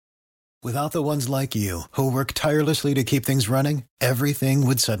Without the ones like you, who work tirelessly to keep things running, everything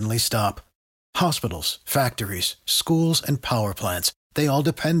would suddenly stop. Hospitals, factories, schools, and power plants, they all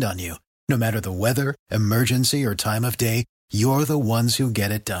depend on you. No matter the weather, emergency, or time of day, you're the ones who get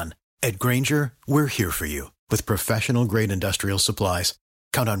it done. At Grainger, we're here for you with professional-grade industrial supplies.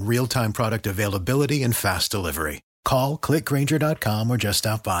 Count on real-time product availability and fast delivery. Call, click Grainger.com, or just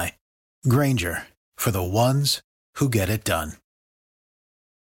stop by. Grainger, for the ones who get it done.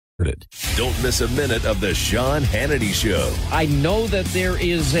 Don't miss a minute of the Sean Hannity Show. I know that there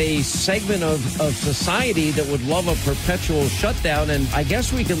is a segment of society that would love a perpetual shutdown, and I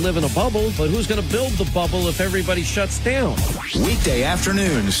guess we could live in a bubble, but who's going to build the bubble if everybody shuts down? Weekday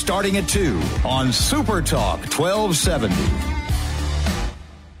afternoons starting at 2 on Super Talk 1270.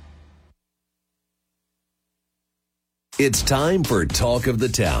 It's time for Talk of the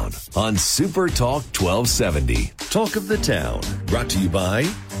Town on Super Talk 1270. Talk of the Town, brought to you by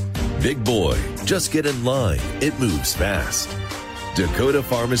Big Boy, just get in line. It moves fast. Dakota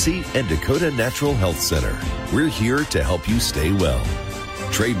Pharmacy and Dakota Natural Health Center. We're here to help you stay well.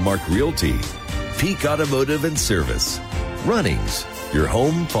 Trademark Realty. Peak Automotive and Service. Runnings, your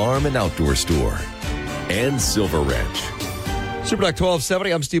home, farm, and outdoor store. And Silver Ranch. Super Talk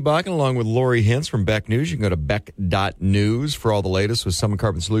 1270, I'm Steve Bakken, along with Lori Hintz from Beck News. You can go to beck.news for all the latest with Summit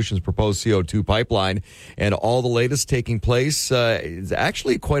Carbon Solutions' proposed CO2 pipeline. And all the latest taking place, is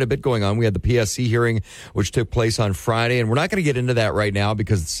actually quite a bit going on. We had the PSC hearing, which took place on Friday, and we're not going to get into that right now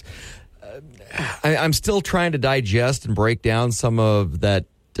because I'm still trying to digest and break down some of that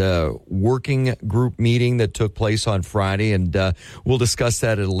working group meeting that took place on Friday, and we'll discuss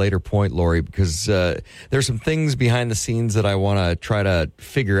that at a later point, Lori, because there's some things behind the scenes that I want to try to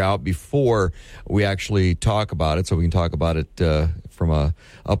figure out before we actually talk about it, so we can talk about it from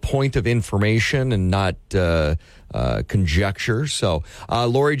a point of information and not conjecture. So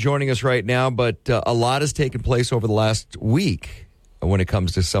Lori joining us right now, but a lot has taken place over the last week when it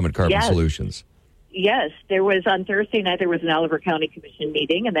comes to Summit Carbon Solutions. Yes, there was on Thursday night, there was an Oliver County Commission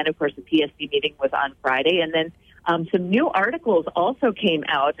meeting, and then, of course, the PSC meeting was on Friday. And then some new articles also came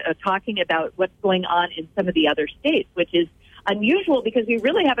out talking about what's going on in some of the other states, which is unusual because we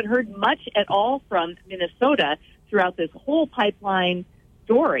really haven't heard much at all from Minnesota throughout this whole pipeline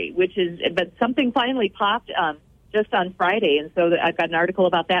story, but something finally popped just on Friday. And so I've got an article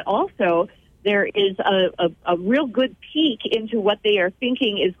about that. Also, there is a real good peek into what they are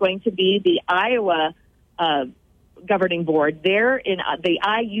thinking is going to be the Iowa governing board. They're in the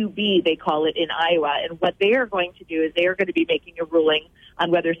IUB, they call it in Iowa. And what they are going to do is they are going to be making a ruling on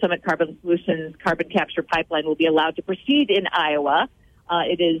whether Summit Carbon Solutions carbon capture pipeline will be allowed to proceed in Iowa.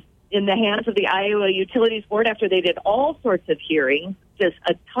 It is in the hands of the Iowa Utilities Board after they did all sorts of hearings, just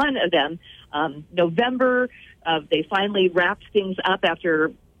a ton of them. November, they finally wrapped things up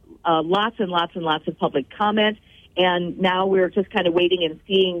after lots and lots and lots of public comment, and now we're just kind of waiting and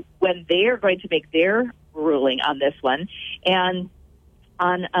seeing when they're going to make their ruling on this one. And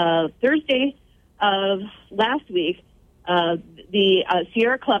on Thursday of last week, the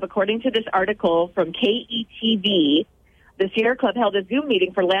Sierra Club, according to this article from KETV, the Sierra Club held a Zoom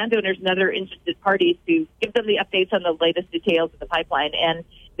meeting for landowners and other interested parties to give them the updates on the latest details of the pipeline, and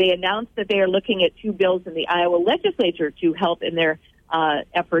they announced that they are looking at two bills in the Iowa legislature to help in their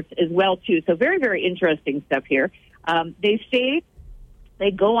efforts as well, too. So very, very interesting stuff here. They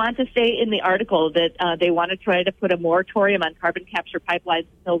go on to say in the article that they want to try to put a moratorium on carbon capture pipelines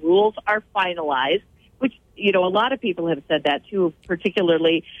until rules are finalized, which, a lot of people have said that, too,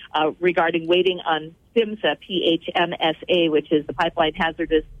 particularly regarding waiting on PHMSA, PHMSA, which is the Pipeline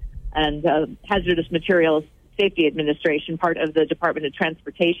Hazardous Materials Safety Administration, part of the Department of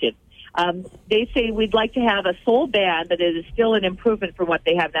Transportation. They say we'd like to have a sole ban, but it is still an improvement from what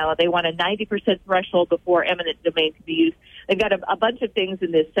they have now. They want a 90% threshold before eminent domain can be used. They've got a bunch of things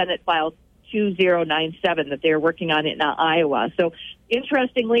in this Senate File 2097 that they're working on in Iowa. So,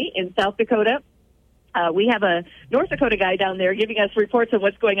 interestingly, in South Dakota, we have a North Dakota guy down there giving us reports on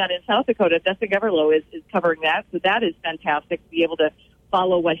what's going on in South Dakota. Dustin Goverlow is covering that, so that is fantastic to be able to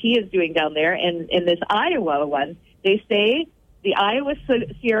follow what he is doing down there. And in this Iowa one, they say the Iowa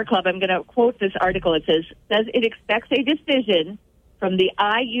Sierra Club, I'm going to quote this article, it says it expects a decision from the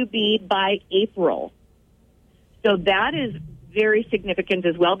IUB by April. So that is very significant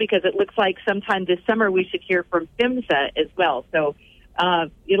as well, because it looks like sometime this summer we should hear from PHMSA as well. So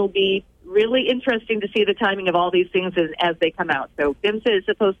it'll be really interesting to see the timing of all these things as they come out. So PHMSA is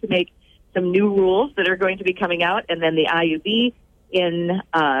supposed to make some new rules that are going to be coming out, and then the IUB in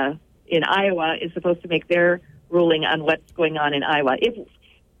Iowa is supposed to make their ruling on what's going on in Iowa.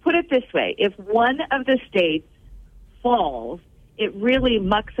 Put it this way, if one of the states falls it really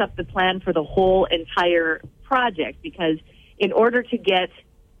mucks up the plan for the whole entire project, because in order to get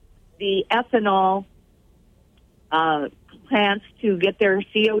the ethanol plants to get their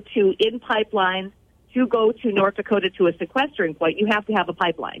CO2 in pipelines to go to North Dakota to a sequestering point, you have to have a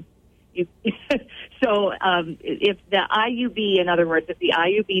pipeline. So if the IUB, in other words, if the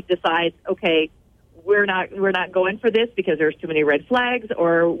IUB decides, okay, we're not going for this because there's too many red flags,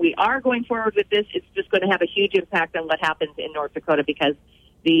 or we are going forward with this, it's just going to have a huge impact on what happens in North Dakota, because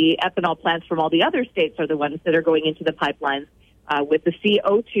the ethanol plants from all the other states are the ones that are going into the pipelines with the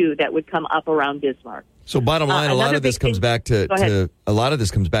CO2 that would come up around Bismarck. So bottom line, a lot of this comes back to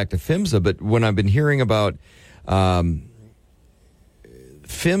PHMSA, but when I've been hearing about PHMSA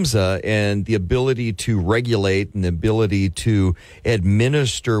and the ability to regulate and the ability to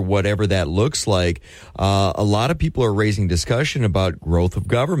administer whatever that looks like, a lot of people are raising discussion about growth of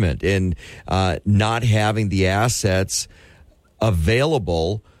government and not having the assets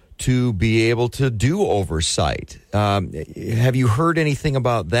available to be able to do oversight. Have you heard anything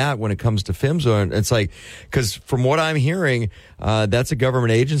about that when it comes to PHMSA? And it's like, because from what I'm hearing, that's a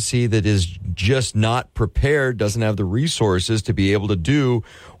government agency that is just not prepared, doesn't have the resources to be able to do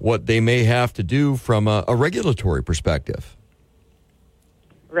what they may have to do from a regulatory perspective.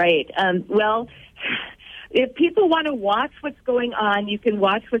 Right. Well, if people want to watch what's going on, you can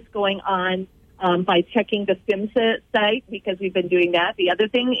watch what's going on by checking the PHMSA site, because we've been doing that. The other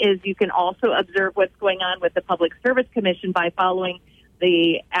thing is you can also observe what's going on with the Public Service Commission by following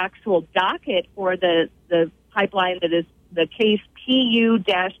the actual docket for the pipeline that is the case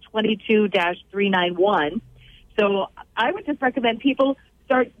PU-22-391. So I would just recommend people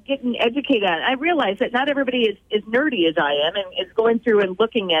start getting educated on it. I realize that not everybody is nerdy as I am and is going through and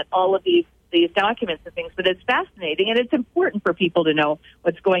looking at all of these documents and things, but it's fascinating, and it's important for people to know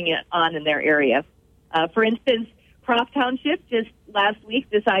what's going on in their area. For instance, Croft Township just last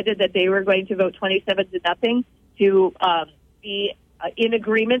week decided that they were going to vote 27-0 to be in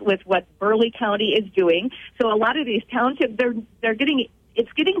agreement with what Burleigh County is doing. So a lot of these townships,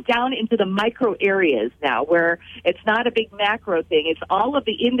 it's getting down into the micro areas now, where it's not a big macro thing. It's all of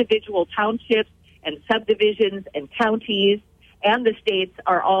the individual townships and subdivisions and counties and the states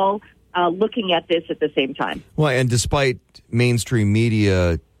are all looking at this at the same time. Well, and despite mainstream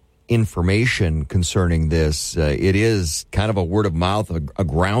media information concerning this, it is kind of a word of mouth, a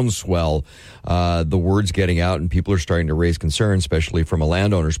groundswell. The word's getting out, and people are starting to raise concern, especially from a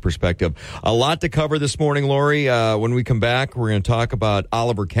landowner's perspective. A lot to cover this morning, Lori. When we come back, we're going to talk about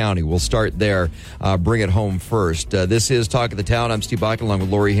Oliver County. We'll start there. Bring it home first. This is Talk of the Town. I'm Steve Bach, along with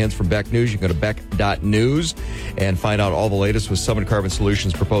Lori Hintz from Beck News. You can go to beck.news and find out all the latest with Summit Carbon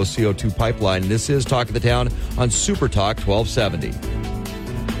Solutions' proposed CO2 pipeline. This is Talk of the Town on Super Talk 1270.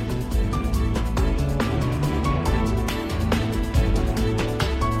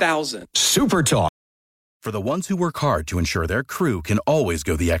 Super Talk. For the ones who work hard to ensure their crew can always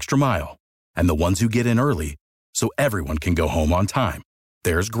go the extra mile, and the ones who get in early so everyone can go home on time,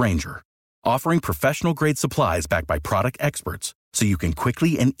 there's Grainger, offering professional-grade supplies backed by product experts so you can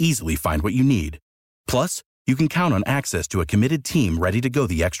quickly and easily find what you need. Plus, you can count on access to a committed team ready to go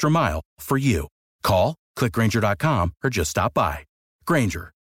the extra mile for you. Call, click Grainger.com, or just stop by.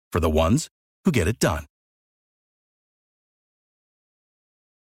 Grainger, for the ones who get it done.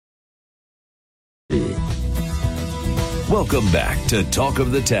 Welcome back to Talk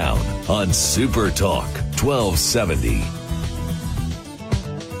of the Town on Super Talk 1270.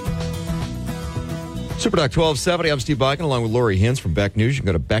 Super Talk 1270. I'm Steve Bach, along with Lori Hintz from Beck News. You can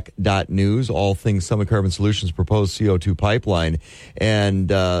go to beck.news, all things Summit Carbon Solutions proposed CO2 pipeline.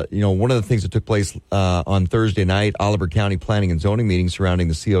 And, one of the things that took place on Thursday night, Oliver County Planning and Zoning meeting surrounding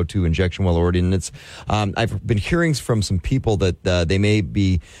the CO2 injection well ordinance. I've been hearing from some people that they may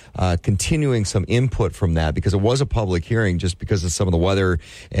be continuing some input from that, because it was a public hearing just because of some of the weather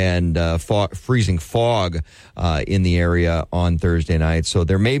and freezing fog in the area on Thursday night. So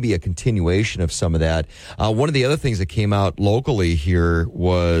there may be a continuation of some of that. One of the other things that came out locally here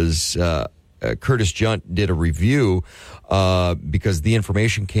was Curtis Junt did a review because the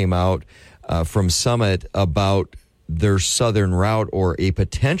information came out from Summit about their southern route, or a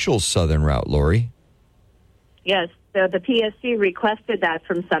potential southern route, Lori. Yes, so the PSC requested that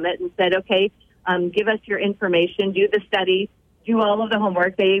from Summit and said, okay, give us your information, do the study, do all of the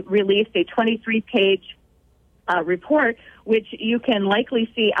homework. They released a 23-page report, which you can likely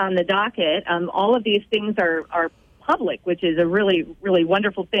see on the docket. All of these things are public, which is a really, really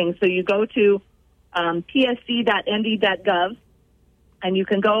wonderful thing. So you go to psc.nd.gov, and you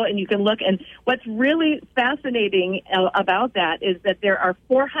can go and you can look. And what's really fascinating about that is that there are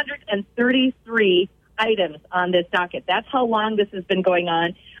 433 items on this docket. That's how long this has been going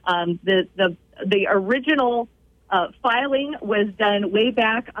on. The original filing was done way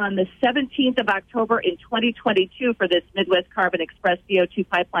back on the 17th of October in 2022 for this Midwest Carbon Express CO2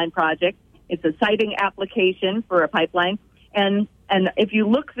 pipeline project. It's a siting application for a pipeline. And if you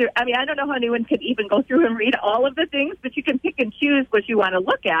look through, I mean, I don't know how anyone could even go through and read all of the things, but you can pick and choose what you want to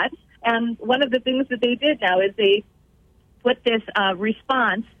look at. And one of the things that they did now is they put this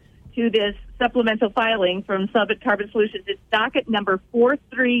response to this supplemental filing from Summit Carbon Solutions. It's docket number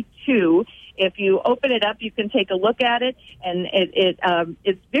 432. If you open it up, you can take a look at it, and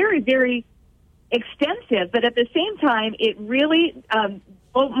it's very, very extensive. But at the same time, it really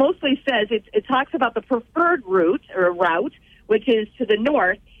mostly says it talks about the preferred route, which is to the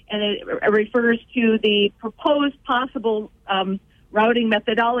north, and it refers to the proposed possible routing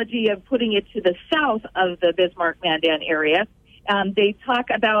methodology of putting it to the south of the Bismarck-Mandan area. They talk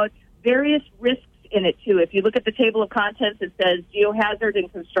about various risks in it, too. If you look at the table of contents, it says geohazard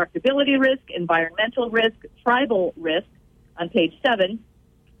and constructability risk, environmental risk, tribal risk on page 7,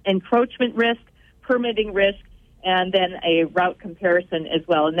 encroachment risk, permitting risk, and then a route comparison as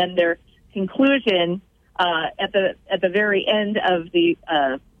well. And then their conclusion at the very end of the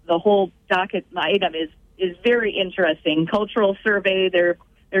whole docket item is very interesting. Cultural survey.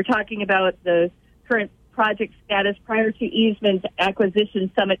 They're talking about the current project status prior to easement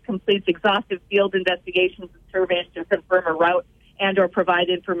acquisition. Summit completes exhaustive field investigations and surveys to confirm a route and or provide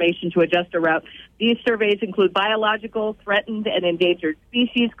information to adjust a route. These surveys include biological, threatened, and endangered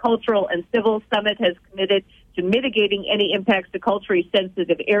species, cultural, and civil. Summit has committed to mitigating any impacts to culturally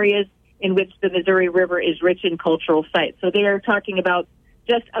sensitive areas in which the Missouri River is rich in cultural sites. So they are talking about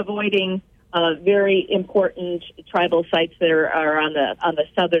just avoiding very important tribal sites that are on the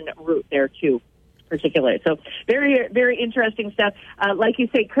southern route there too, particularly. So very, very interesting stuff. Like you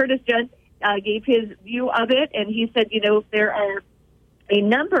say, Curtis Judd gave his view of it, and he said, there are a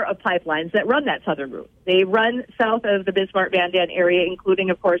number of pipelines that run that southern route. They run south of the Bismarck-Mandan area, including,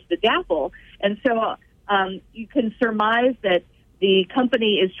 of course, the DAPL. And so you can surmise that the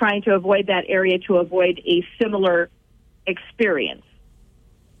company is trying to avoid that area to avoid a similar experience.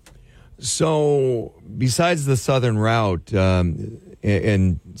 So besides the southern route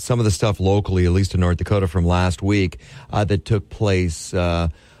and some of the stuff locally, at least in North Dakota from last week, that took place,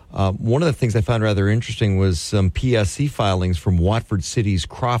 one of the things I found rather interesting was some PSC filings from Watford City's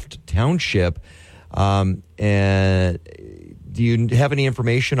Croft Township. And do you have any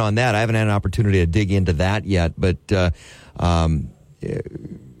information on that? I haven't had an opportunity to dig into that yet, but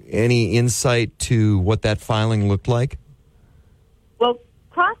any insight to what that filing looked like? Well,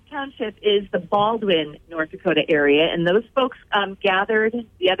 Croft Township is the Baldwin, North Dakota area, and those folks gathered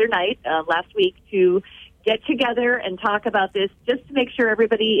the other night, last week, to get together and talk about this just to make sure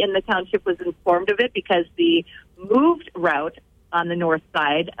everybody in the township was informed of it, because the moved route on the north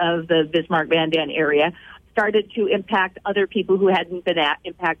side of the Bismarck-Mandan area started to impact other people who hadn't been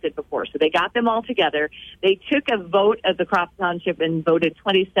impacted before. So they got them all together. They took a vote of the Croft Township and voted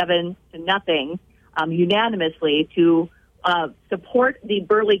 27-0 unanimously to support the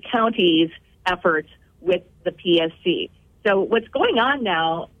Burleigh County's efforts with the PSC. So what's going on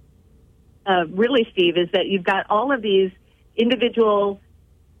now, really, Steve, is that you've got all of these individual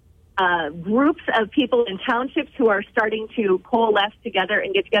groups of people in townships who are starting to coalesce together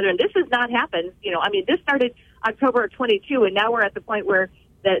and get together. And this has not happened. This started October of 22, and now we're at the point where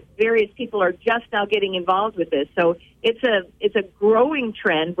that various people are just now getting involved with this. So it's a growing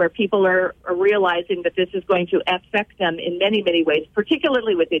trend where people are realizing that this is going to affect them in many, many ways,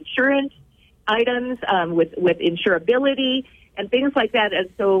 particularly with insurance items, with insurability and things like that. And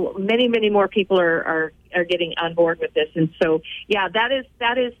so many, many more people are getting on board with this. And so, yeah, that is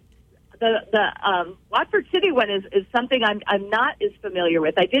the Watford City one is something I'm not as familiar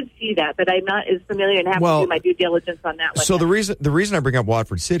with. I did see that, but I'm not as familiar and have to do my due diligence on that one. So the reason I bring up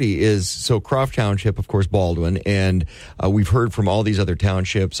Watford City is Croft Township, of course, Baldwin, and we've heard from all these other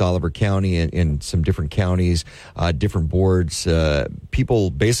townships, Oliver County and some different counties, different boards,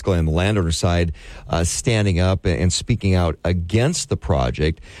 people basically on the landowner side standing up and speaking out against the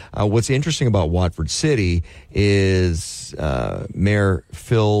project. What's interesting about Watford City is Mayor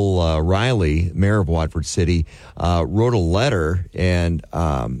Phil Riley, mayor of Watford City, wrote a letter, and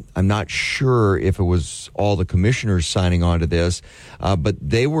I'm not sure if it was all the commissioners signing on to this, but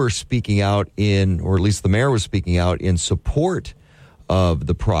they were speaking out or at least the mayor was speaking out in support of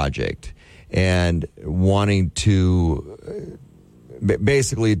the project and wanting to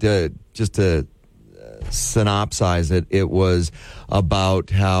basically to synopsize it, it was about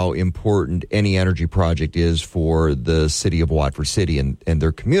how important any energy project is for the city of Watford City and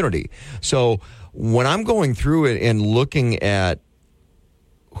their community. So when I'm going through it and looking at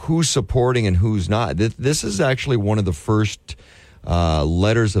who's supporting and who's not, this is actually one of the first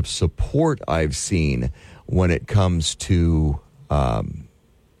letters of support I've seen when it comes to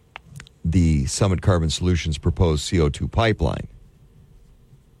the Summit Carbon Solutions proposed CO2 pipeline.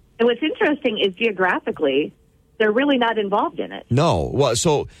 And what's interesting is geographically, they're really not involved in it. No. Well,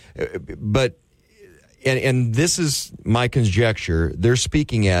 so, but, and this is my conjecture, they're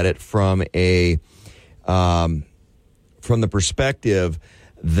speaking at it from a, from the perspective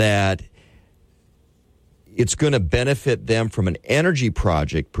that it's going to benefit them from an energy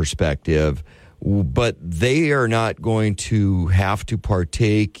project perspective, but they are not going to have to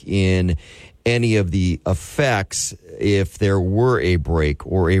partake in any of the effects if there were a break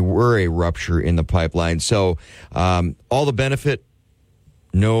or were a rupture in the pipeline. So all the benefit,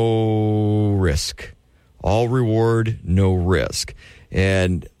 no risk. All reward, no risk.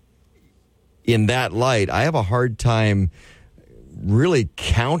 And in that light, I have a hard time really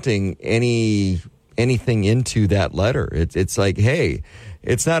counting anything into that letter. It's like, hey,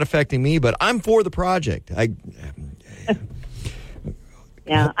 it's not affecting me, but I'm for the project. I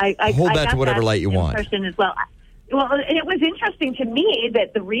hold that to whatever light you want. As well. Well, and it was interesting to me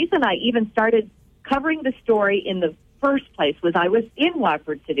that the reason I even started covering the story in the first place was I was in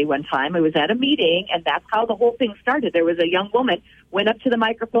Watford City one time. I was at a meeting, and that's how the whole thing started. There was a young woman went up to the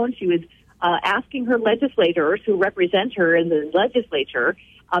microphone. She was asking her legislators who represent her in the legislature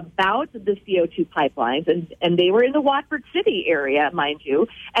about the CO2 pipelines, and they were in the Watford City area, mind you,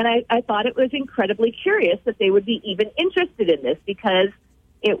 and I thought it was incredibly curious that they would be even interested in this because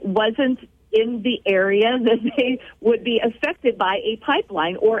it wasn't in the area that they would be affected by a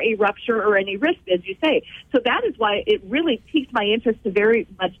pipeline or a rupture or any risk, as you say. So that is why it really piqued my interest to very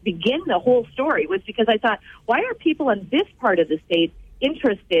much begin the whole story, was because I thought, why are people in this part of the state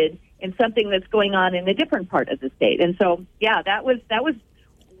interested in something that's going on in a different part of the state? And so, yeah, that was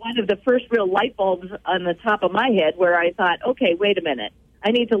one of the first real light bulbs on the top of my head where I thought, okay, wait a minute. I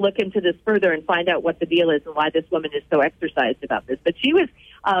need to look into this further and find out what the deal is and why this woman is so exercised about this. But she was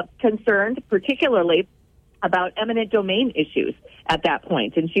concerned particularly about eminent domain issues at that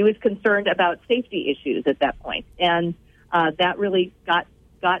point, and she was concerned about safety issues at that point. And that really got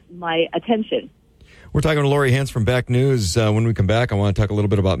my attention. We're talking to Lori Hance from Beck News. When we come back, I want to talk a little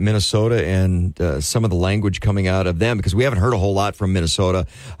bit about Minnesota and some of the language coming out of them, because we haven't heard a whole lot from Minnesota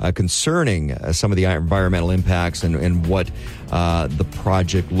concerning some of the environmental impacts and what the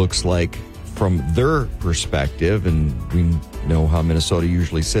project looks like from their perspective. And we know how Minnesota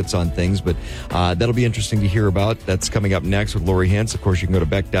usually sits on things, but that'll be interesting to hear about. That's coming up next with Lori Hance. Of course, you can go to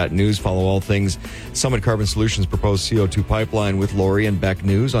Beck.news, follow all things Summit Carbon Solutions proposed CO2 pipeline with Lori and Beck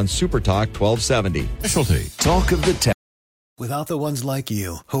News on Super Talk 1270. Specialty Talk of the Town. Without the ones like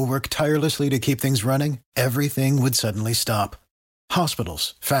you, who work tirelessly to keep things running, everything would suddenly stop.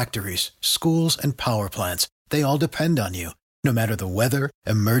 Hospitals, factories, schools, and power plants, they all depend on you. No matter the weather,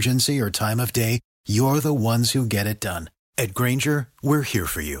 emergency, or time of day, you're the ones who get it done. At Grainger, we're here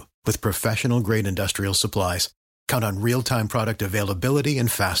for you with professional-grade industrial supplies. Count on real-time product availability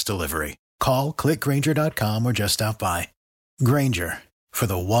and fast delivery. Call, click Grainger.com, or just stop by. Grainger, for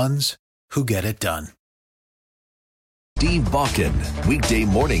the ones who get it done. Steve Bakken, weekday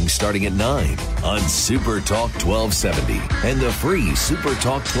mornings starting at 9 on Super Talk 1270 and the free Super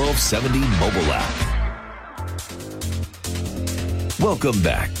Talk 1270 mobile app. Welcome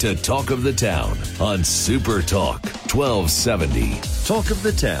back to Talk of the Town on Super Talk 1270. Talk of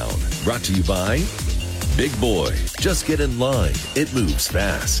the Town, brought to you by Big Boy. Just get in line. It moves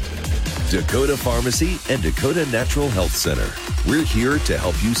fast. Dakota Pharmacy and Dakota Natural Health Center. We're here to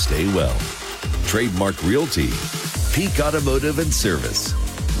help you stay well. Trademark Realty. Peak Automotive and Service.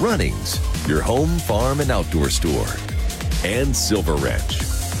 Runnings, your home, farm, and outdoor store. And Silver Ranch.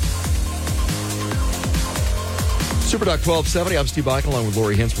 Super Talk 1270. I'm Steve Bakken along with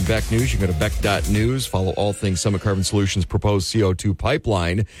Lori Hance from Beck News. You can go to Beck.news, follow all things Summit Carbon Solutions proposed CO2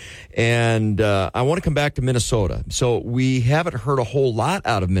 pipeline. And I want to come back to Minnesota. So we haven't heard a whole lot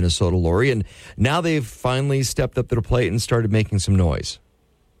out of Minnesota, Lori, and now they've finally stepped up to the plate and started making some noise.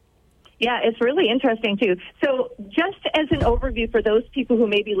 Yeah, it's really interesting, too. So just as an overview for those people who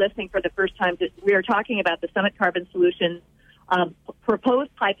may be listening for the first time, we are talking about the Summit Carbon Solutions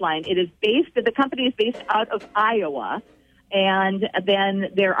proposed pipeline. The company is based out of Iowa, and then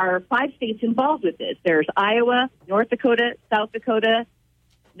there are 5 states involved with this. There's Iowa, North Dakota, South Dakota,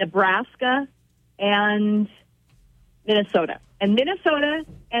 Nebraska, and Minnesota. And Minnesota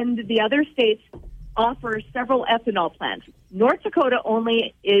and the other states offer several ethanol plants. North Dakota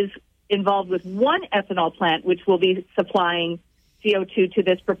only is involved with one ethanol plant, which will be supplying CO2 to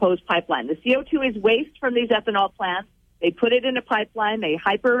this proposed pipeline. The CO2 is waste from these ethanol plants. They put it in a pipeline. They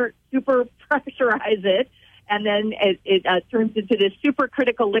super pressurize it, and then it turns into this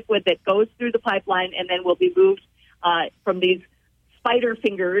supercritical liquid that goes through the pipeline and then will be moved from these spider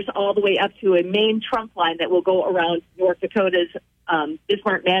fingers all the way up to a main trunk line that will go around North Dakota's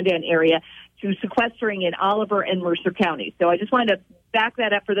Bismarck Mandan area to sequestering in Oliver and Mercer County. So I just wanted to back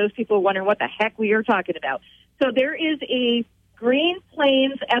that up for those people wondering what the heck we are talking about. So there is a Green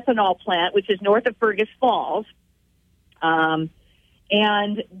Plains ethanol plant, which is north of Fergus Falls, and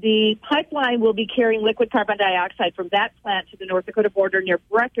the pipeline will be carrying liquid carbon dioxide from that plant to the North Dakota border near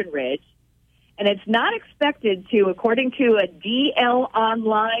Breckenridge. And it's not expected to, according to a DL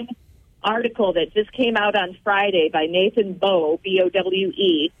Online article that just came out on Friday by Nathan Bowe,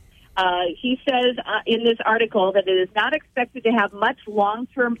 B-O-W-E. He says in this article that it is not expected to have much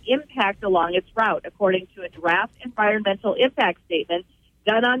long-term impact along its route, according to a draft environmental impact statement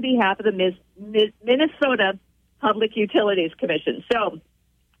done on behalf of the Minnesota Public Utilities Commission. So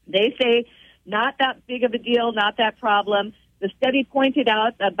they say not that big of a deal, not that problem. The study pointed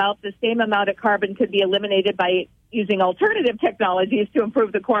out about the same amount of carbon could be eliminated by using alternative technologies to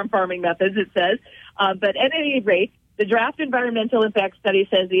improve the corn farming methods, it says. But at any rate, the draft environmental impact study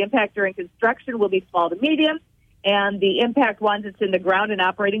says the impact during construction will be small to medium, and the impact once it's in the ground and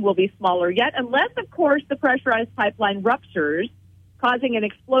operating will be smaller yet, unless, of course, the pressurized pipeline ruptures, causing an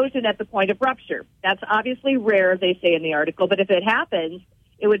explosion at the point of rupture. That's obviously rare, they say in the article, but if it happens,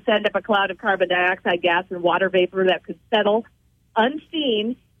 it would send up a cloud of carbon dioxide gas and water vapor that could settle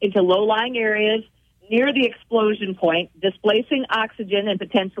unseen into low-lying areas near the explosion point, displacing oxygen and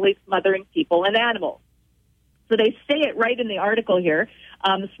potentially smothering people and animals. So they say it right in the article here.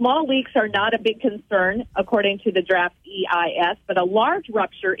 Small leaks are not a big concern, according to the draft EIS, but a large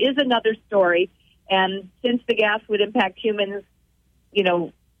rupture is another story. And since the gas would impact humans,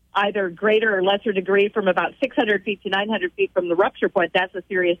 either greater or lesser degree from about 600 feet to 900 feet from the rupture point, that's a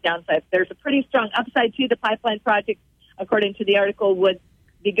serious downside. There's a pretty strong upside to the pipeline project, according to the article, would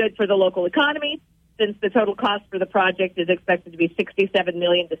be good for the local economy, since the total cost for the project is expected to be $67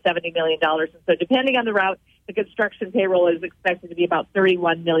 million to $70 million. And so depending on the route, the construction payroll is expected to be about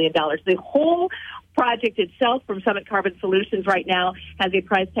 $31 million. The whole project itself from Summit Carbon Solutions right now has a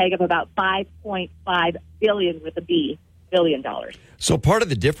price tag of about $5.5 billion with a B, billion dollars. So part of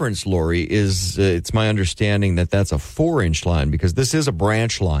the difference, Lori, is it's my understanding that that's a 4-inch line, because this is a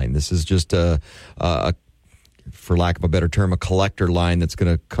branch line. This is just a for lack of a better term, a collector line that's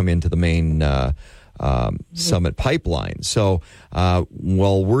going to come into the main Summit pipeline. So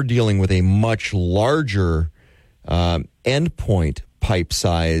while we're dealing with a much larger endpoint pipe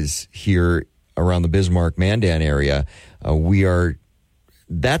size here around the Bismarck Mandan area,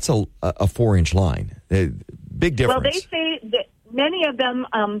 that's a 4-inch line. Big difference. Well, they say that many of them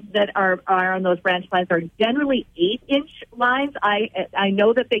that are on those branch lines are generally 8-inch lines. I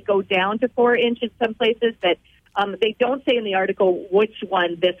know that they go down to 4 inches in some places, but they don't say in the article which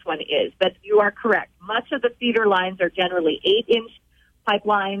one this one is. But you are correct. Much of the feeder lines are generally 8-inch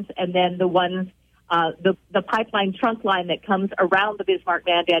pipelines, and then the ones, the pipeline trunk line that comes around the Bismarck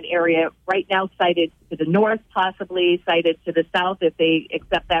Mandan area, right now sited to the north, possibly sited to the south if they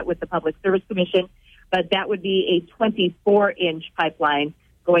accept that with the Public Service Commission. But that would be a 24-inch pipeline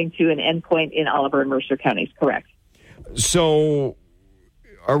going to an endpoint in Oliver and Mercer counties, correct. So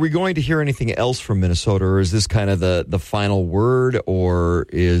are we going to hear anything else from Minnesota, or is this kind of the final word, or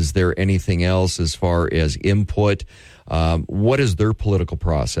is there anything else as far as input? What is their political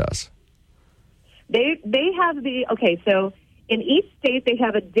process? They have so in each state they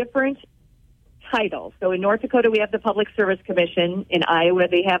have a different title. So in North Dakota we have the Public Service Commission. In Iowa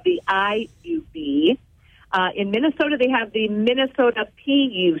they have the IUB. In Minnesota they have the Minnesota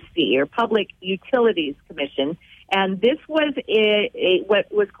PUC, or Public Utilities Commission. And this was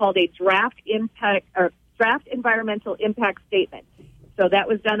what was called a draft environmental impact statement. So that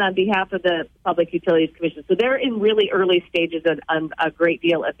was done on behalf of the Public Utilities Commission. So they're in really early stages on a great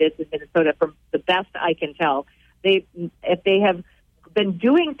deal of this in Minnesota, from the best I can tell. If they have been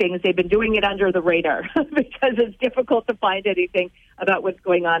doing things, they've been doing it under the radar because it's difficult to find anything about what's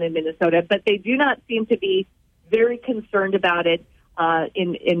going on in Minnesota. But they do not seem to be very concerned about it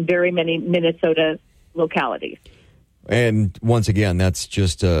in very many Minnesota localities. And once again, that's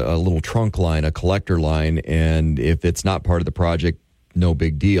just a little trunk line, a collector line, and if it's not part of the project, no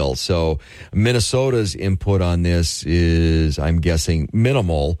big deal. So Minnesota's input on this is, I'm guessing,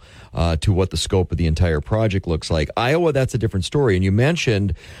 minimal to what the scope of the entire project looks like. Iowa, that's a different story. And you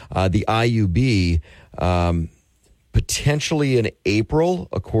mentioned the IUB potentially in April,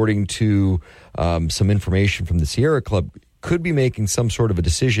 according to some information from the Sierra Club. could be making some sort of a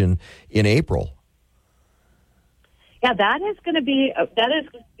decision in April. Yeah, that is going to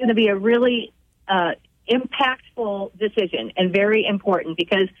be a really impactful decision and very important,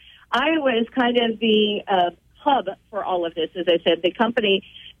 because Iowa is kind of the hub for all of this. As I said, the company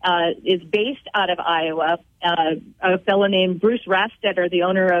is based out of Iowa. A fellow named Bruce Rastetter, the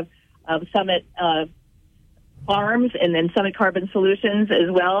owner of Summit Farms and then Summit Carbon Solutions as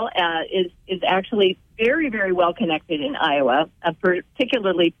well, is actually very, very well connected in Iowa,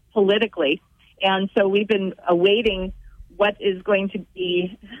 particularly politically. And so we've been awaiting what is going to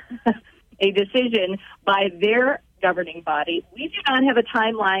be a decision by their governing body. We do not have a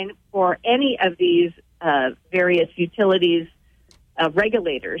timeline for any of these various utilities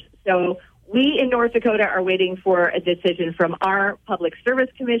regulators. So we in North Dakota are waiting for a decision from our Public Service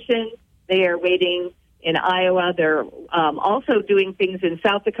Commission. They are waiting in Iowa. They're also doing things in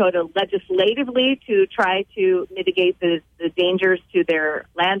South Dakota legislatively to try to mitigate the dangers to their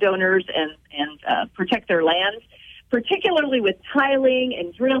landowners and protect their lands, particularly with tiling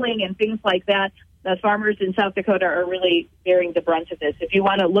and drilling and things like that. The farmers in South Dakota are really bearing the brunt of this. If you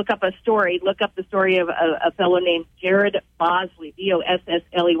want to look up the story of a fellow named Jared Bosley,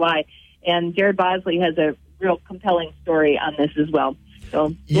 Bossley. And Jared Bosley has a real compelling story on this as well.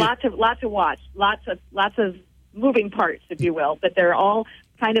 So lots to watch, lots of moving parts, if you will, but they're all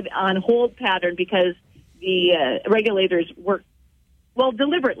kind of on hold pattern because the regulators work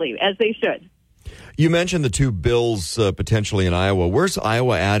deliberately, as they should. You mentioned the two bills potentially in Iowa. Where's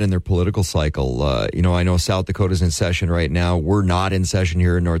Iowa at in their political cycle? I know South Dakota's in session right now. We're not in session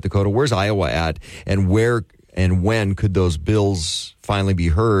here in North Dakota. Where's Iowa at, and where and when could those bills finally be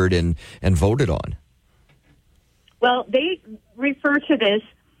heard and voted on? Well, they refer to this.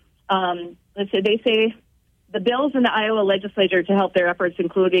 They say the bills in the Iowa legislature to help their efforts,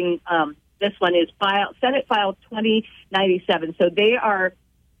 including this one, is Senate File 2097. So they are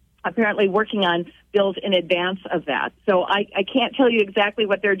apparently working on bills in advance of that. So I can't tell you exactly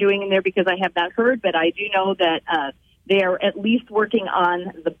what they're doing in there because I have not heard, but I do know that they are at least working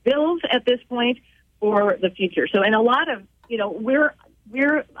on the bills at this point for the future. So in a lot of, we're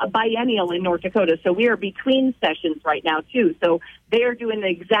a biennial in North Dakota, so we are between sessions right now, too. So they are doing the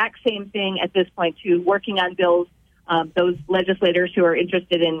exact same thing at this point, too, working on bills, those legislators who are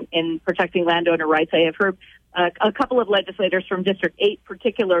interested in protecting landowner rights. I have heard a couple of legislators from District 8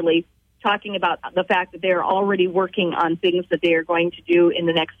 particularly talking about the fact that they are already working on things that they are going to do in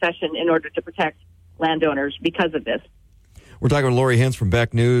the next session in order to protect landowners because of this. We're talking with Lori Hintz from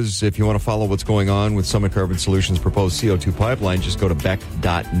Beck News. If you want to follow what's going on with Summit Carbon Solutions' proposed CO2 pipeline, just go to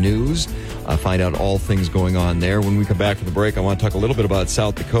beck.news. Find out all things going on there. When we come back from the break, I want to talk a little bit about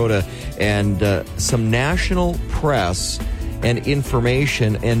South Dakota and some national press and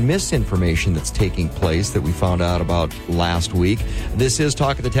information and misinformation that's taking place that we found out about last week. This is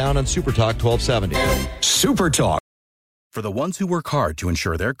Talk of the Town on Super Talk 1270. Super Talk. For the ones who work hard to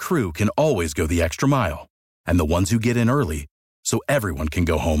ensure their crew can always go the extra mile, and the ones who get in early so everyone can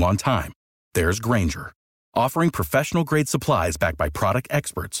go home on time, there's Grainger, offering professional-grade supplies backed by product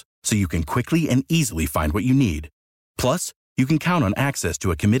experts so you can quickly and easily find what you need. Plus, you can count on access to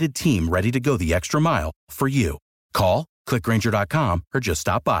a committed team ready to go the extra mile for you. Call, click Grainger.com, or just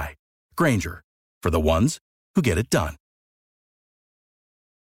stop by. Grainger, for the ones who get it done.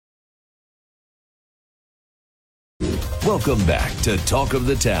 Welcome back to Talk of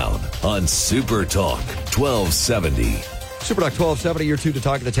the Town on Super Talk 1270. Super Talk 1270, year 2 to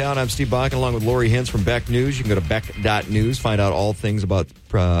Talk of the Town. I'm Steve Bakken along with Lori Hintz from Beck News. You can go to beck.news, find out all things about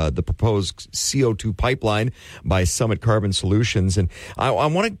the proposed CO2 pipeline by Summit Carbon Solutions. And I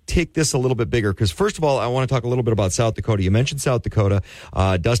want to take this a little bit bigger because, first of all, I want to talk a little bit about South Dakota. You mentioned South Dakota.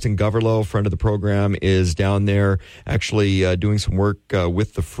 Dustin Goverlow, friend of the program, is down there actually doing some work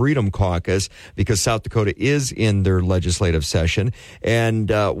with the Freedom Caucus because South Dakota is in their legislative session. And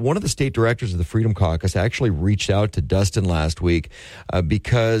one of the state directors of the Freedom Caucus actually reached out to Dustin last week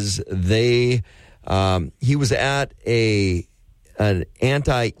because he was at an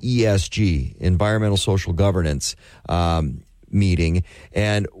anti-ESG, environmental social governance, meeting,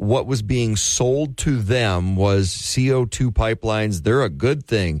 and what was being sold to them was CO2 pipelines. They're a good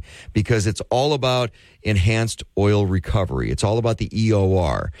thing because it's all about enhanced oil recovery. It's all about the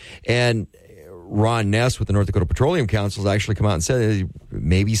EOR. And Ron Ness with the North Dakota Petroleum Council has actually come out and said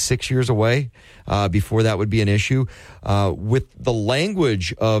maybe 6 years away before that would be an issue. With the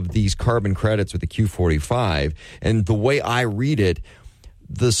language of these carbon credits with the Q45 and the way I read it,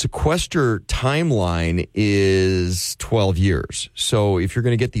 the sequester timeline is 12 years. So if you're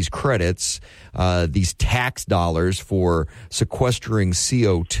going to get these credits, these tax dollars for sequestering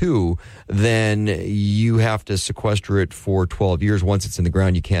CO2, then you have to sequester it for 12 years. Once it's in the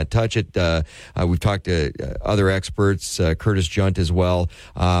ground, you can't touch it. We've talked to other experts, Curtis Junt as well.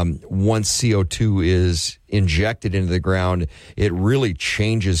 Once CO2 is injected into the ground, it really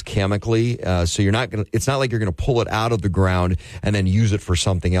changes chemically. So it's not like you're going to pull it out of the ground and then use it for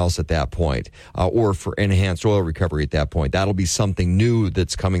something else at that point, or for enhanced oil recovery at that point. That'll be something new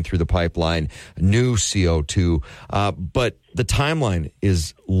that's coming through the pipeline, new CO2. But the timeline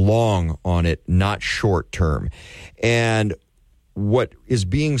is long on it, not short term. And what is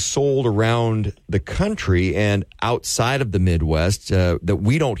being sold around the country and outside of the Midwest that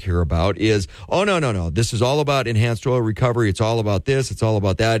we don't hear about is, oh, no. This is all about enhanced oil recovery. It's all about this. It's all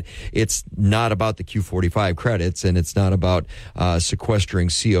about that. It's not about the Q45 credits, and it's not about sequestering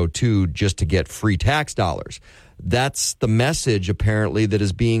CO2 just to get free tax dollars. That's the message, apparently, that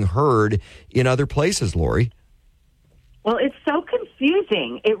is being heard in other places, Lori. Well, it's so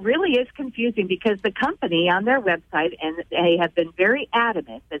confusing. It really is confusing because the company on their website, and they have been very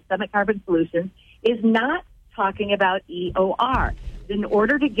adamant that Summit Carbon Solutions is not talking about EOR. In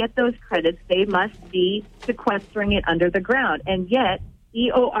order to get those credits, they must be sequestering it under the ground. And yet,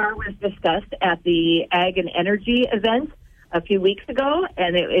 EOR was discussed at the Ag and Energy event a few weeks ago,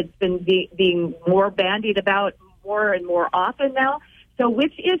 and it's been being more bandied about more and more often now. So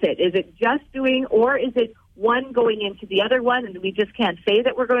which is it? Is it just doing, or is it one going into the other one, and we just can't say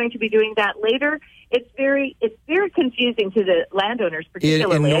that we're going to be doing that later? It's very confusing to the landowners,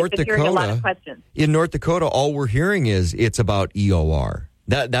 particularly. In North I've been Dakota, hearing a lot of questions. In North Dakota, all we're hearing is it's about EOR.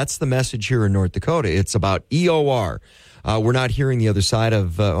 That's the message here in North Dakota. It's about EOR. We're not hearing the other side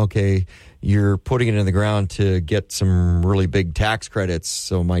of, okay, you're putting it in the ground to get some really big tax credits,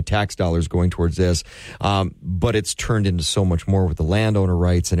 so my tax dollars going towards this. But it's turned into so much more with the landowner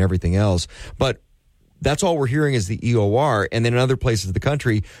rights and everything else. But that's all we're hearing is the EOR. And then in other places of the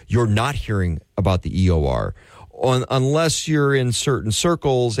country, you're not hearing about the EOR. Unless you're in certain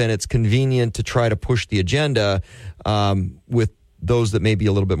circles and it's convenient to try to push the agenda with those that may be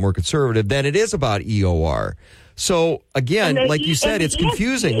a little bit more conservative, then it is about EOR. So, again, like you said, it's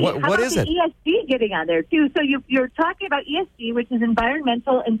confusing. What is it? ESG getting on there, too. So you're talking about ESG, which is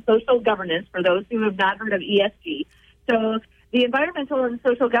environmental and social governance, for those who have not heard of ESG. So the environmental and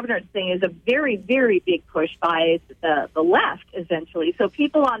social governance thing is a very, very big push by the left, essentially. So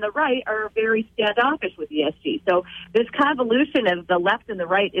people on the right are very standoffish with ESG. So this convolution of the left and the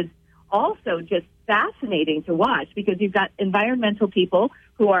right is also just fascinating to watch, because you've got environmental people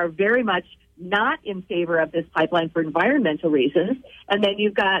who are very much not in favor of this pipeline for environmental reasons, and then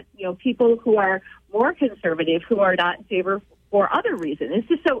you've got people who are more conservative who are not in favor for other reasons. It's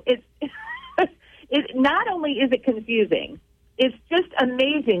just so it's not only is it confusing, it's just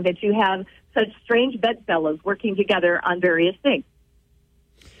amazing that you have such strange bedfellows working together on various things.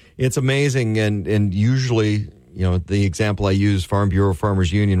 It's amazing, and usually, the example I use, Farm Bureau,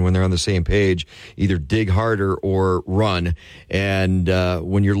 Farmers Union, when they're on the same page, either dig harder or run. And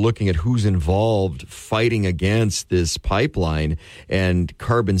when you're looking at who's involved fighting against this pipeline and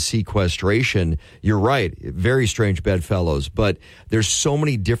carbon sequestration, you're right, very strange bedfellows. But there's so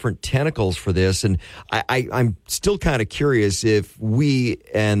many different tentacles for this, and I'm still kind of curious if we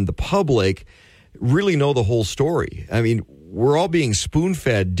and the public really know the whole story. I mean, we're all being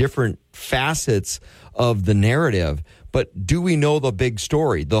spoon-fed different facets of the narrative, but do we know the big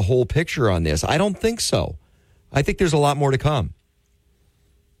story, the whole picture on this? I don't think so. I think there's a lot more to come.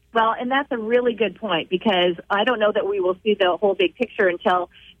 Well, and that's a really good point, because I don't know that we will see the whole big picture until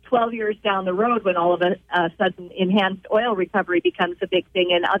 12 years down the road, when all of a sudden enhanced oil recovery becomes a big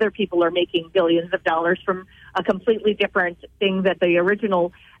thing and other people are making billions of dollars from a completely different thing that the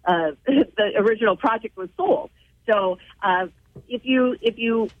original project was sold. So if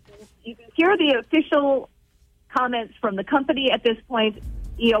you hear the official comments from the company at this point,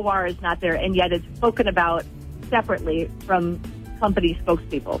 EOR is not there, and yet it's spoken about separately from company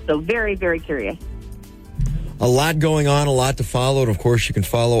spokespeople. So very, very curious. A lot going on, a lot to follow, and of course you can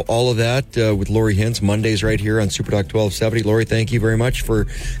follow all of that with Lori Hintz, Mondays right here on Super Talk 1270. Lori, thank you very much for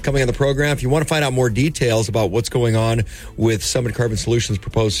coming on the program. If you want to find out more details about what's going on with Summit Carbon Solutions'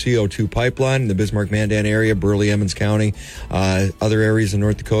 proposed CO2 pipeline in the Bismarck Mandan area, Burley, Emmons County, other areas in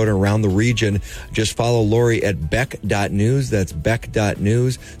North Dakota, around the region, just follow Lori at beck.news. That's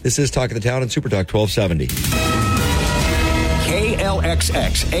beck.news. This is Talk of the Town on Super Talk 1270.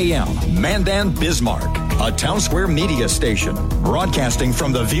 KLXX AM, Mandan, Bismarck, a Town Square media station, broadcasting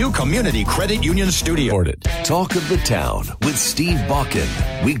from the View Community Credit Union studio. Talk of the Town with Steve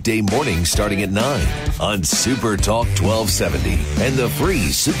Bakken. Weekday mornings starting at 9 on Super Talk 1270 and the free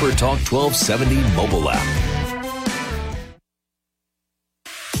Super Talk 1270 mobile app.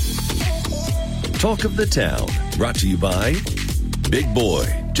 Talk of the Town, brought to you by Big Boy.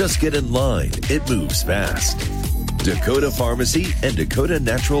 Just get in line. It moves fast. Dakota Pharmacy and Dakota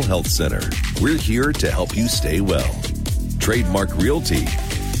Natural Health Center. We're here to help you stay well. Trademark Realty.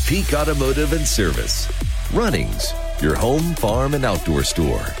 Peak Automotive and Service. Runnings, your home, farm, and outdoor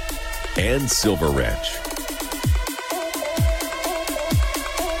store. And Silver Ranch.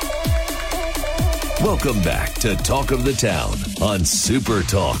 Welcome back to Talk of the Town on Super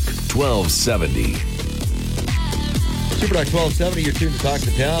Talk 1270. Super Talk 1270, you're tuned to Talk of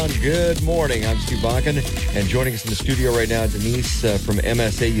the Town. Good morning. I'm Steve Bakken, and joining us in the studio right now, Denise from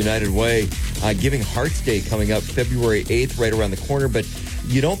MSA United Way. Giving Hearts Day coming up February 8th, right around the corner, but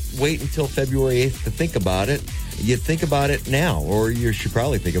you don't wait until February 8th to think about it. You think about it now, or you should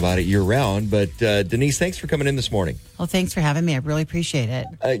probably think about it year-round. But Denise, thanks for coming in this morning. Well, thanks for having me. I really appreciate it.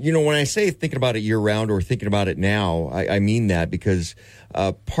 When I say thinking about it year-round or thinking about it now, I mean that because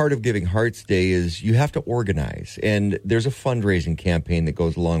part of Giving Hearts Day is you have to organize, and there's a fundraising campaign that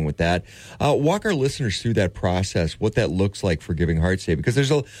goes along with that. Walk our listeners through that process, what that looks like for Giving Hearts Day, because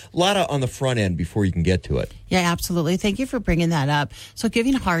there's a lot on the front end before you can get to it. Yeah, absolutely. Thank you for bringing that up. So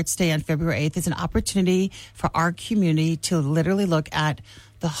Giving Hearts Day on February 8th is an opportunity for our community to literally look at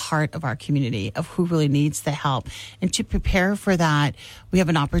the heart of our community, of who really needs the help. And to prepare for that, we have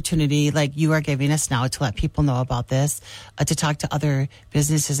an opportunity like you are giving us now to let people know about this, to talk to other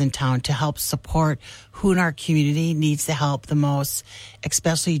businesses in town to help support who in our community needs the help the most,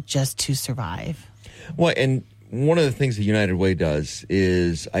 especially just to survive. Well, and one of the things the United Way does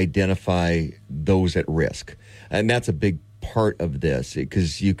is identify those at risk. And that's a big part of this,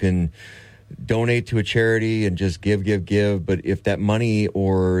 because you can donate to a charity and just give. But if that money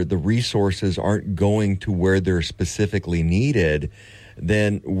or the resources aren't going to where they're specifically needed,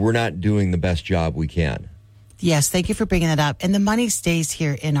 then we're not doing the best job we can. Yes, thank you for bringing that up. And the money stays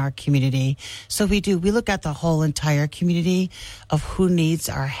here in our community. So we look at the whole entire community of who needs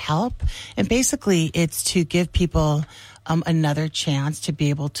our help. And basically it's to give people another chance to be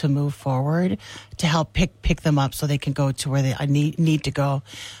able to move forward, to help pick them up so they can go to where they need to go.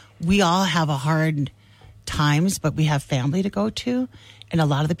 We all have a hard times, but we have family to go to. And a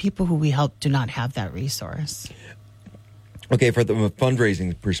lot of the people who we help do not have that resource. Okay, from a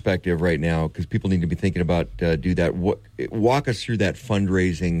fundraising perspective right now, because people need to be thinking about do that. Walk us through that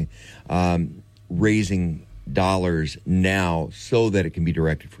fundraising, raising dollars now so that it can be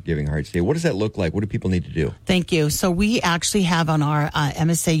directed for Giving Hearts Day. What does that look like? What do people need to do? Thank you. So we actually have on our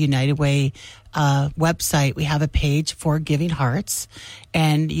MSA United Way website, we have a page for Giving Hearts,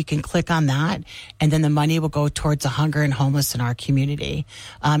 and you can click on that, and then the money will go towards the hunger and homeless in our community.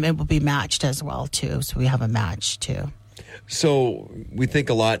 It will be matched as well, too. So we have a match, too. So we think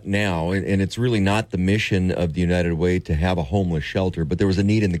a lot now, and it's really not the mission of the United Way to have a homeless shelter, but there was a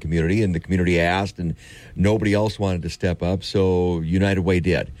need in the community, and the community asked, and nobody else wanted to step up, so United Way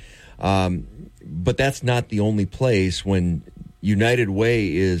did. But that's not the only place. When United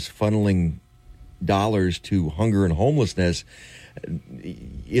Way is funneling dollars to hunger and homelessness,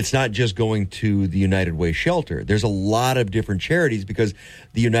 it's not just going to the United Way shelter. There's a lot of different charities because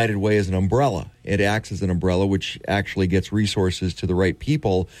the United Way is an umbrella. It acts as an umbrella, which actually gets resources to the right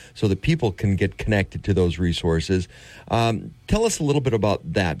people so that people can get connected to those resources. Tell us a little bit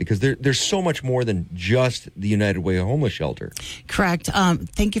about that, because there's so much more than just the United Way homeless shelter. Correct.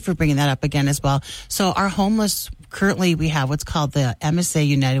 Thank you for bringing that up again as well. So our homeless, currently we have what's called the MSA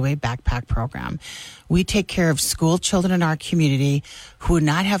United Way Backpack Program. We take care of school children in our community who would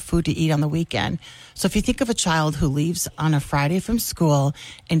not have food to eat on the weekend. So if you think of a child who leaves on a Friday from school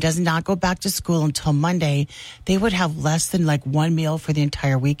and does not go back to school until Monday, they would have less than like one meal for the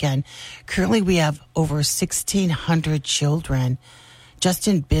entire weekend. Currently, we have over 1,600 children just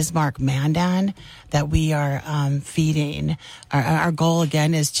in Bismarck, Mandan, that we are feeding. Our goal,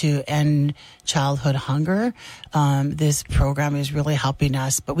 again, is to end childhood hunger. This program is really helping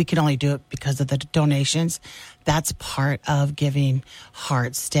us, but we can only do it because of the donations. That's part of Giving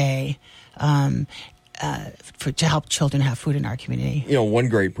Hearts Day, to help children have food in our community. You know, one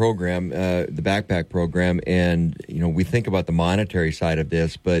great program, the Backpack Program, and, you know, we think about the monetary side of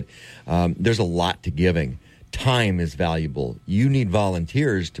this, but there's a lot to giving. Time is valuable. You need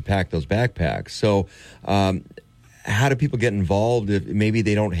volunteers to pack those backpacks. So how do people get involved if maybe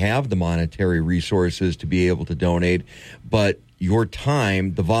they don't have the monetary resources to be able to donate, but your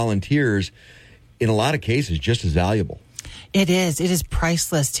time, the volunteers, in a lot of cases, just as valuable? It is. It is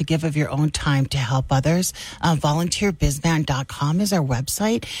priceless to give of your own time to help others. VolunteerBizman.com is our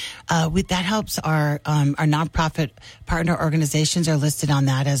website. That helps our nonprofit partner organizations are listed on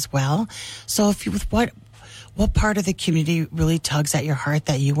that as well. So if you, what part of the community really tugs at your heart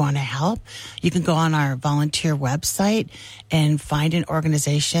that you want to help, you can go on our volunteer website and find an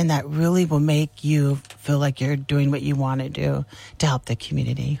organization that really will make you feel like you're doing what you want to do to help the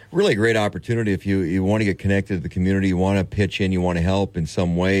community. Really a great opportunity if you want to get connected to the community, you want to pitch in, you want to help in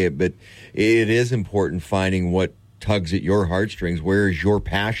some way, but it is important finding what tugs at your heartstrings. Where is your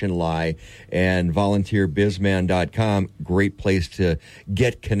passion lie? And volunteerbizman.com, great place to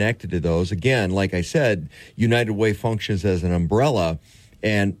get connected to those. Again, like I said, United Way functions as an umbrella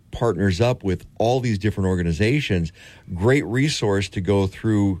and partners up with all these different organizations. Great resource to go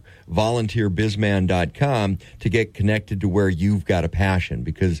through volunteerbizman.com to get connected to where you've got a passion,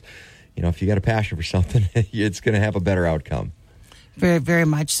 because, you know, if you got a passion for something, it's going to have a better outcome. Very, very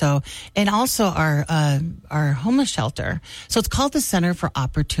much so. And also our homeless shelter. So it's called the Center for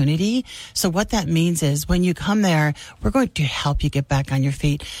Opportunity. So what that means is when you come there, we're going to help you get back on your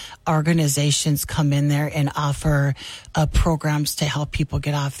feet. Organizations come in there and offer programs to help people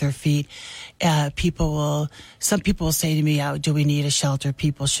get off their feet. Some people will say to me, oh, do we need a shelter?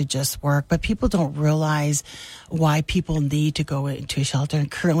 People should just work. But people don't realize why people need to go into a shelter.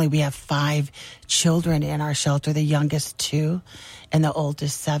 And currently we have 5 children in our shelter, the youngest 2 and the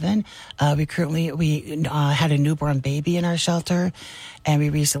oldest 7. We had a newborn baby in our shelter, and we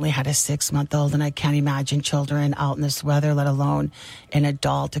recently had a 6-month-old, and I can't imagine children out in this weather, let alone an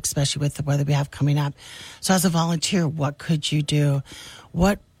adult, especially with the weather we have coming up. So as a volunteer, what could you do?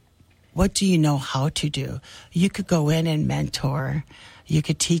 What do you know how to do? You could go in and mentor. You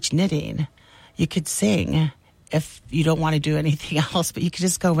could teach knitting. You could sing if you don't want to do anything else, but you could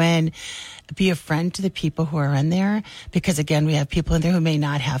just go in, be a friend to the people who are in there, because again, we have people in there who may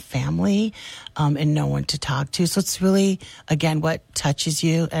not have family and no one to talk to. So it's really, again, what touches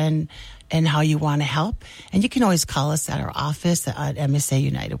you and how you want to help. And you can always call us at our office at MSA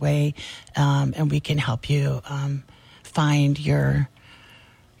United Way, and we can help you find your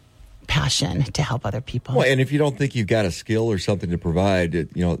passion to help other people. Well, and if you don't think you've got a skill or something to provide,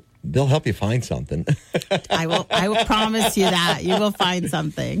 they'll help you find something. I will promise you that you will find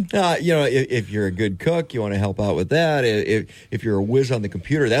something. If you're a good cook, you want to help out with that. If you're a whiz on the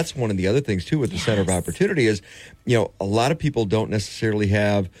computer, that's one of the other things too with the Center of Opportunity is, a lot of people don't necessarily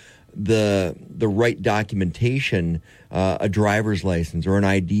have the right documentation, a driver's license or an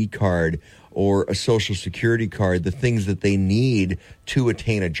ID card or a social security card, the things that they need to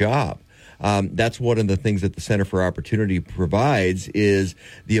attain a job. That's one of the things that the Center for Opportunity provides is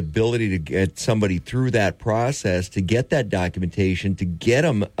the ability to get somebody through that process, to get that documentation, to get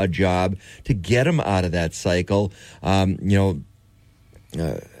them a job, to get them out of that cycle. What's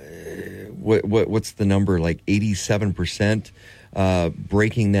the number? Like 87%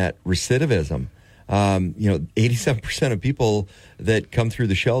 breaking that recidivism. 87% of people that come through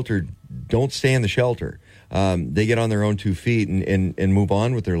the shelter don't stay in the shelter. They get on their own 2 feet and move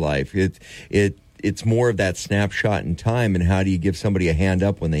on with their life. It's more of that snapshot in time, and how do you give somebody a hand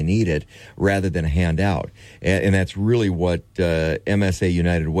up when they need it rather than a hand out. And that's really what MSA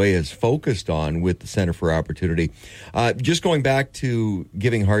United Way is focused on with the Center for Opportunity. Just going back to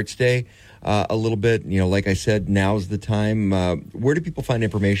Giving Hearts Day a little bit, like I said, now's the time. Where do people find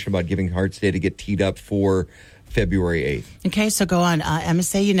information about Giving Hearts Day to get teed up for February 8th? Okay, so go on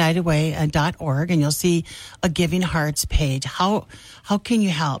msaunitedway.org and you'll see a Giving Hearts page. How can you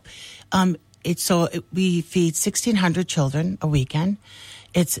help? We feed 1,600 children a weekend.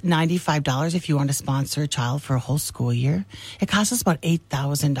 It's $95 if you want to sponsor a child for a whole school year. It costs us about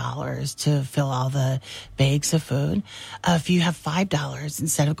 $8,000 to fill all the bags of food. If you have $5,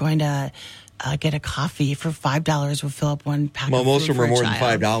 instead of going to get a coffee for $5, we'll fill up one pack of food. Well, most of them are more than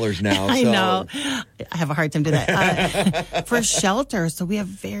 $5 now. I know. I have a hard time doing that. For shelter, so we have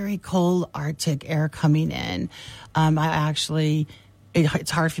very cold Arctic air coming in.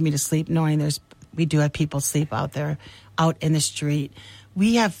 It's hard for me to sleep knowing we do have people sleep out there, out in the street.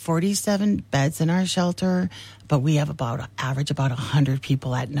 We have 47 beds in our shelter, but we have average about 100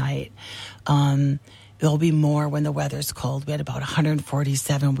 people at night. There'll be more when the weather's cold. We had about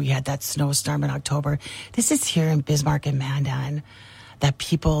 147. We had that snowstorm in October. This is here in Bismarck and Mandan, that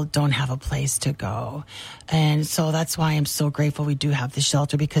people don't have a place to go. And so that's why I'm so grateful we do have the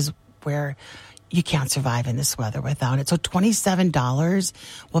shelter, because you can't survive in this weather without it. So $27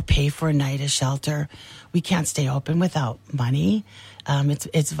 will pay for a night of shelter. We can't stay open without money.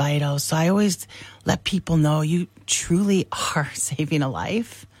 It's vital. So I always let people know you truly are saving a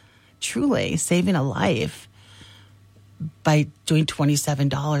life. Truly saving a life by doing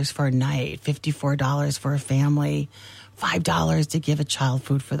 $27 for a night, $54 for a family, $5 to give a child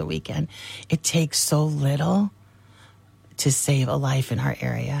food for the weekend. It takes so little to save a life in our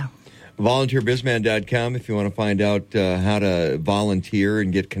area. VolunteerBizman.com if you want to find out how to volunteer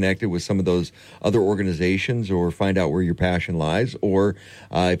and get connected with some of those other organizations or find out where your passion lies. Or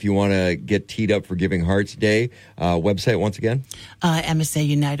if you want to get teed up for Giving Hearts Day, website once again?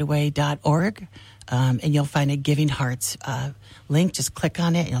 MSAUnitedWay.org. And you'll find a Giving Hearts link. Just click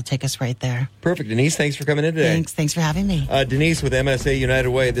on it and it'll take us right there. Perfect. Denise, thanks for coming in today. Thanks for having me. Denise with MSA United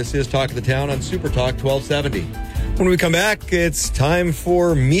Way. This is Talk of the Town on Super Talk 1270. When we come back, it's time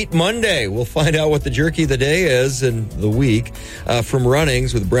for Meat Monday. We'll find out what the jerky of the day is and the week from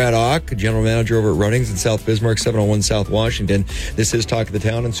Runnings with Brad Ock, General Manager over at Runnings in South Bismarck, 701 South Washington. This is Talk of the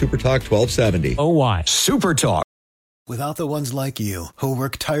Town on Super Talk 1270. Oh, why? Super Talk. Without the ones like you, who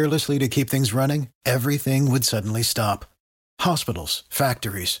work tirelessly to keep things running, everything would suddenly stop. Hospitals,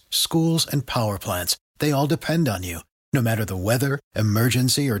 factories, schools, and power plants, they all depend on you. No matter the weather,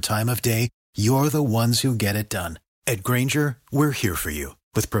 emergency, or time of day, you're the ones who get it done. At Grainger, we're here for you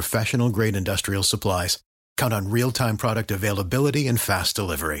with professional-grade industrial supplies. Count on real-time product availability and fast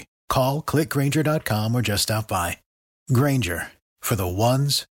delivery. Call, click Grainger.com, or just stop by. Grainger, for the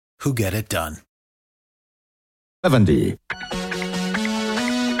ones who get it done. 70.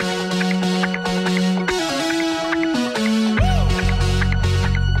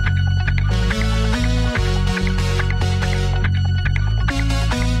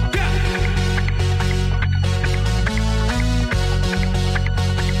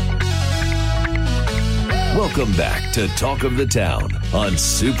 Welcome back to Talk of the Town on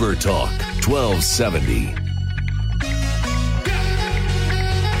Super Talk 1270.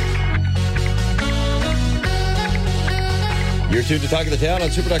 You're tuned to Talk of the Town on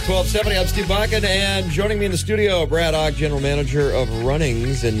Super Talk 1270. I'm Steve Bakken, and joining me in the studio, Brad Ock, General Manager of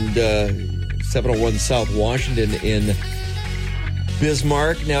Runnings and 701 South Washington in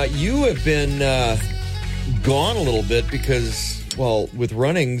Bismarck. Now, you have been gone a little bit because, well, with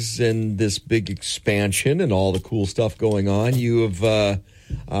Runnings and this big expansion and all the cool stuff going on, you have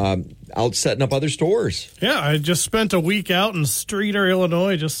out setting up other stores. Yeah, I just spent a week out in Streator,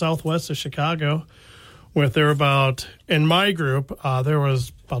 Illinois, just southwest of Chicago. In my group, there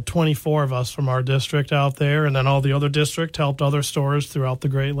was about 24 of us from our district out there, and then all the other districts helped other stores throughout the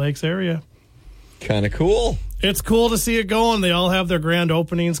Great Lakes area. Kind of cool. It's cool to see it going. They all have their grand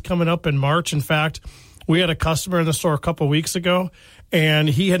openings coming up in March. In fact, we had a customer in the store a couple weeks ago, and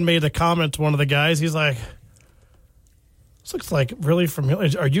he had made a comment to one of the guys. He's like, "This looks like really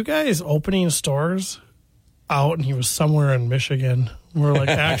familiar. Are you guys opening stores out?" And he was somewhere in Michigan. We're like,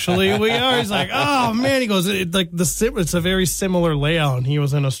 "Actually, we are." He's like, "Oh man," he goes, "It's a very similar layout." And he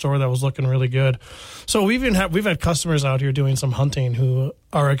was in a store that was looking really good. So we've had customers out here doing some hunting who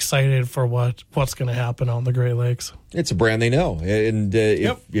are excited for what's going to happen on the Great Lakes. It's a brand they know, and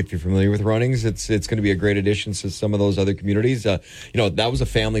if you're familiar with Runnings, it's going to be a great addition to some of those other communities. That was a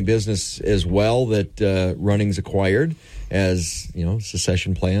family business as well that Runnings acquired as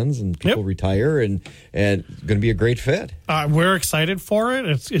succession plans and people retire, and going to be a great fit. We're excited for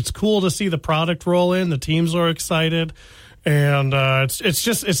it. It's cool to see the product roll in. The teams are excited. And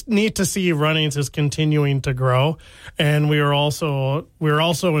it's neat to see Runnings is continuing to grow. And we were also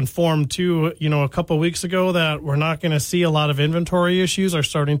informed too, a couple of weeks ago that we're not going to see a lot of inventory issues are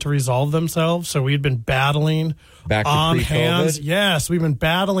starting to resolve themselves. So we'd been battling back to on pre-COVID. hands. Yes, we've been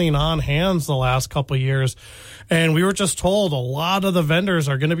battling on hands the last couple of years. And we were just told a lot of the vendors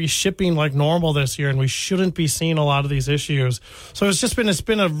are going to be shipping like normal this year, and we shouldn't be seeing a lot of these issues. So it's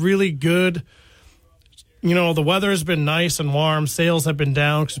been a really good. The weather has been nice and warm. Sales have been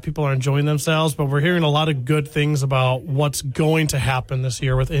down because people are enjoying themselves, but we're hearing a lot of good things about what's going to happen this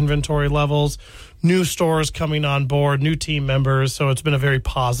year with inventory levels, new stores coming on board, new team members. So it's been a very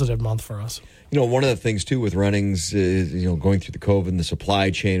positive month for us. One of the things, too, with Runnings is, going through the COVID and the supply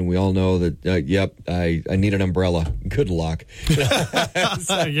chain, we all know that, I need an umbrella. Good luck.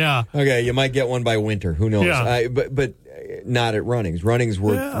 Yeah. Okay, you might get one by winter. Who knows? Yeah. But not at Runnings. Runnings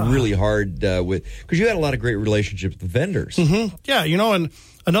worked really hard because you had a lot of great relationships with vendors. Mm-hmm. Yeah, and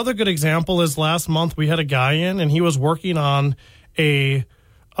another good example is last month we had a guy in, and he was working on a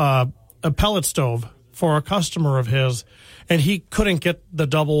pellet stove for a customer of his, and he couldn't get the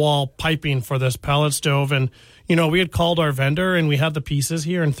double wall piping for this pellet stove. And, we had called our vendor and we had the pieces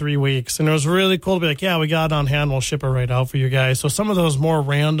here in 3 weeks. And it was really cool to be like, yeah, we got it on hand. We'll ship it right out for you guys. So some of those more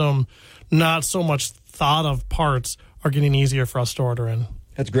random, not so much thought of parts are getting easier for us to order in.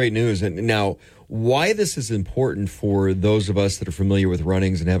 That's great news. And now, why this is important for those of us that are familiar with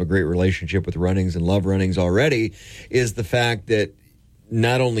Runnings and have a great relationship with Runnings and love Runnings already is the fact that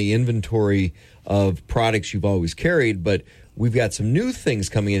not only inventory of products you've always carried, but we've got some new things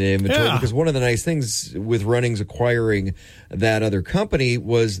coming into inventory because one of the nice things with Runnings acquiring that other company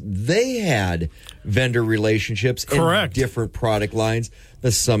was they had vendor relationships and different product lines.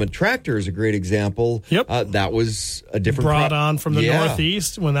 The Summit Tractor is a great example. Yep. That was a different brought on from the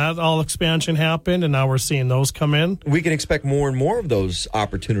Northeast when that all expansion happened, and now we're seeing those come in. We can expect more and more of those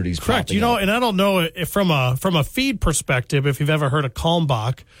opportunities. Correct. And I don't know if from a feed perspective, if you've ever heard of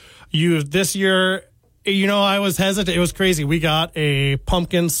Kalmbach, this year, I was hesitant. It was crazy. We got a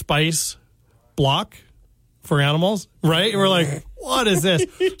pumpkin spice block for animals, right? We're like, what is this?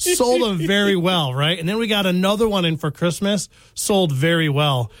 Sold them very well, right? And then we got another one in for Christmas, sold very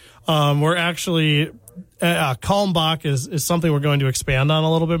well. We're actually, Kalmbach is something we're going to expand on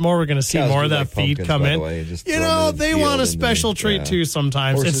a little bit more. We're going to see more of that feed come in. They want a special treat too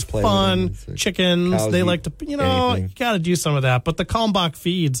sometimes. Horses, it's fun. Chickens, they like to, you got to do some of that. But the Kalmbach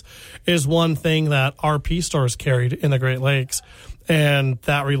feeds is one thing that RP stores carried in the Great Lakes. And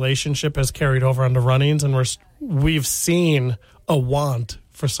that relationship has carried over onto Runnings, and we've seen a want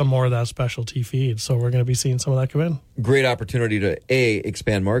for some more of that specialty feed. So we're going to be seeing some of that come in. Great opportunity to, A,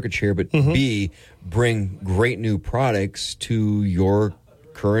 expand market share, but B, bring great new products to your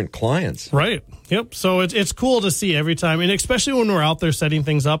current clients. Right. Yep. So it's cool to see every time, and especially when we're out there setting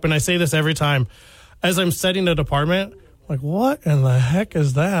things up. And I say this every time. As I'm setting a department, I'm like, what in the heck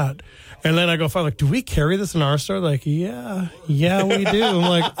is that? And then I go find, do we carry this in our store? Like, yeah, we do. I'm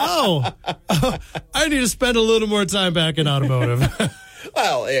like, I need to spend a little more time back in automotive.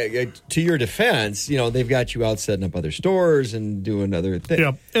 Well, to your defense, they've got you out setting up other stores and doing other things.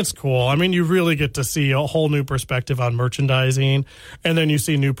 Yeah, it's cool. I mean, you really get to see a whole new perspective on merchandising, and then you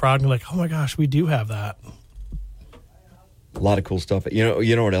see new product, and you're like, oh my gosh, we do have that. A lot of cool stuff.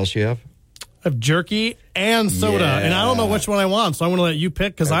 You know what else you have? I have jerky and soda, and I don't know which one I want, so I'm going to let you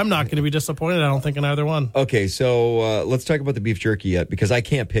pick because I'm not going to be disappointed, I don't think, in either one. Okay, so let's talk about the beef jerky yet, because I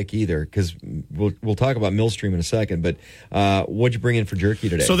can't pick either, because we'll talk about Millstream in a second, but what'd you bring in for jerky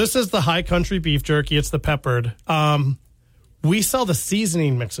today? So this is the High Country beef jerky. It's the peppered. We sell the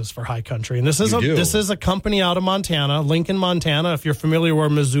seasoning mixes for High Country, and this is a company out of Montana, Lincoln, Montana, if you're familiar where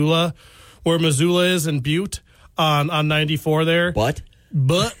Missoula is in Butte on 94 there.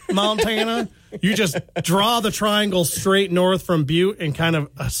 But Montana, you just draw the triangle straight north from Butte and kind of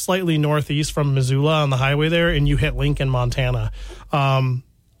slightly northeast from Missoula on the highway there, and you hit Lincoln, Montana.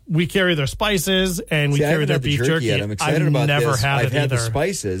 We carry their spices, and we carry their beef jerky. Yet. I'm excited about this. I've had the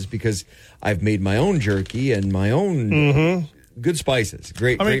spices because I've made my own jerky and my own good spices.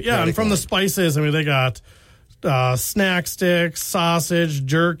 Great. And from the spices, they got snack sticks, sausage,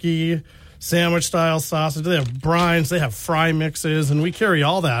 jerky, sandwich-style sausage. They have brines. They have fry mixes, and we carry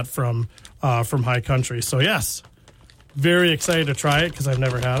all that from High Country. So, yes, very excited to try it because I've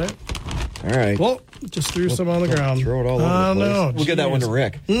never had it. All right. Well, just threw some on the ground. Throw it all over the place. No, we'll get that one to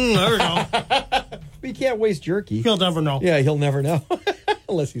Rick. There we go. But you can't waste jerky. He'll never know. Yeah, he'll never know.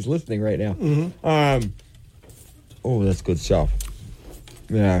 Unless he's listening right now. That's good stuff.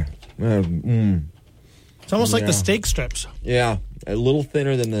 Yeah. It's almost like the steak strips. Yeah. A little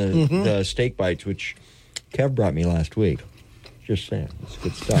thinner than the steak bites, which Kev brought me last week. Just saying. It's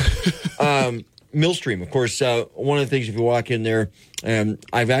good stuff. Millstream, of course, one of the things if you walk in there,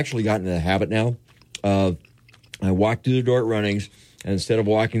 I've actually gotten in the habit now of I walk through the door at Runnings, and instead of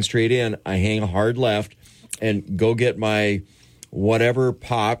walking straight in, I hang a hard left and go get my whatever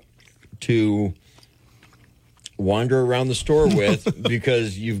pop to wander around the store with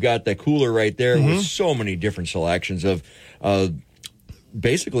because you've got the cooler right there with so many different selections of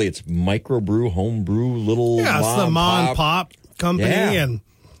basically it's microbrew, home brew, little it's the mom and pop company, and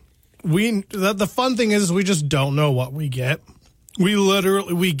the fun thing is we just don't know what we get.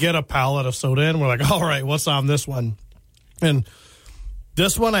 We get a pallet of soda and we're like, all right, what's on this one? And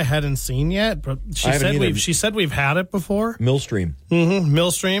this one I hadn't seen yet, but she said we've had it before. Millstream.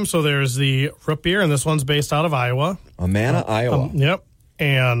 Millstream. So there's the root beer, and this one's based out of Iowa. Amana, Iowa. Yep.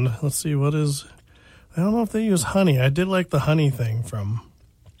 And let's see, I don't know if they use honey. I did like the honey thing from.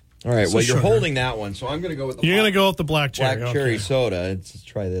 All right. Well, you're holding that one, so I'm going to go with the. You're going to go with the black cherry. Black cherry soda. Let's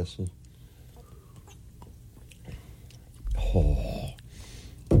try this. Oh,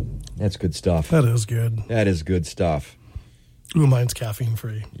 that's good stuff. That is good. That is good stuff. Ooh, mine's caffeine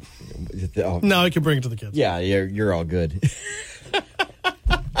free. Oh. No, I can bring it to the kids. Yeah, you're all good.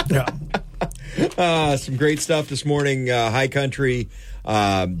 Yeah. Some great stuff this morning. High Country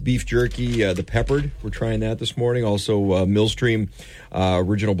beef jerky, the peppered. We're trying that this morning. Also, Millstream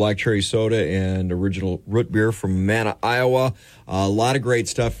original black cherry soda and original root beer from Amana, Iowa. A lot of great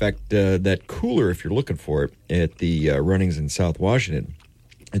stuff. In fact, that cooler, if you're looking for it, at the Runnings in South Washington,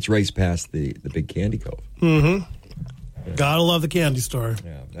 it's raced past the big candy cove. Mm-hmm. Yeah. Gotta love the candy store.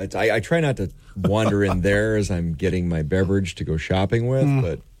 Yeah, I try not to wander in there as I'm getting my beverage to go shopping with,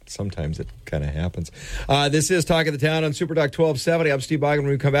 but sometimes it kind of happens. This is Talk of the Town on Super Talk 1270. I'm Steve Bogan. When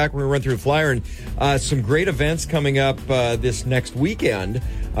we come back, we're going to run through a flyer and some great events coming up this next weekend.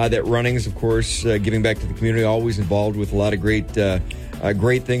 That Runnings, of course, giving back to the community, always involved with a lot of great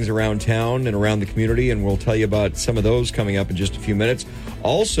things around town and around the community, and we'll tell you about some of those coming up in just a few minutes.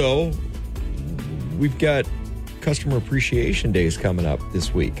 Also, we've got Customer Appreciation Days coming up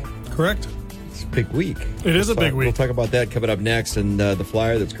this week. Correct. It's a big week. It is a big week. We'll talk about that coming up next, and the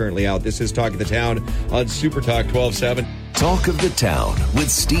flyer that's currently out. This is Talk of the Town on Super Talk 1270. Talk of the Town with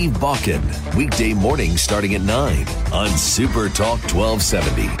Steve Bakken. Weekday mornings starting at 9 on Super Talk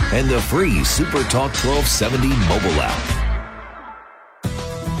 1270 and the free Super Talk 1270 mobile app.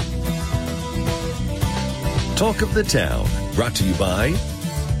 Talk of the Town, brought to you by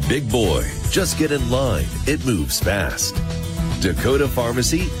Big Boy. Just get in line. It moves fast. Dakota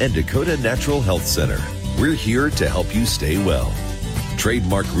Pharmacy and Dakota Natural Health Center. We're here to help you stay well.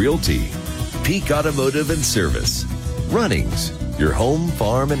 Trademark Realty. Peak Automotive and Service. Runnings, your home,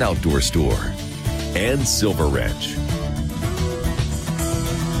 farm, and outdoor store. And Silver Ranch.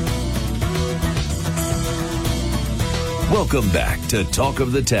 Welcome back to Talk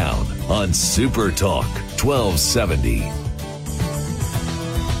of the Town on Super Talk 1270.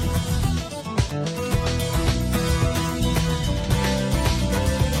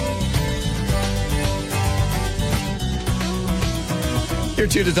 You're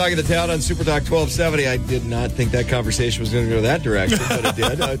tuned to Talk of the Town on Super Talk 1270. I did not think that conversation was going to go that direction, but it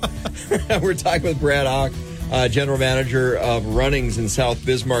did. We're talking with Brad Hawk, General Manager of Runnings in South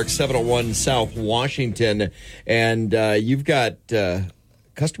Bismarck, 701 South Washington. And you've got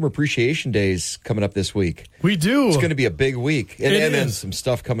Customer Appreciation Days coming up this week. We do. It's going to be a big week. And then some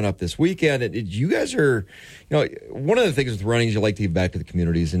stuff coming up this weekend. You guys are, one of the things with Runnings, you like to give back to the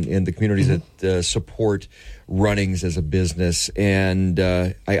communities and the communities that support Runnings as a business. And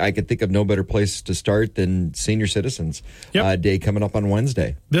I could think of no better place to start than Senior Citizens Day coming up on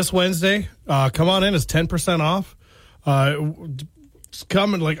Wednesday. This Wednesday, come on in. It's 10% off. It's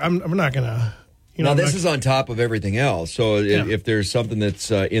coming. I'm not going to... Now, this is on top of everything else. So if there's something that's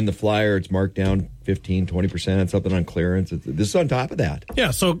in the flyer, it's marked down 15, 20%, something on clearance. This is on top of that.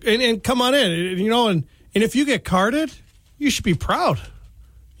 Yeah, so, and come on in, and if you get carded, you should be proud,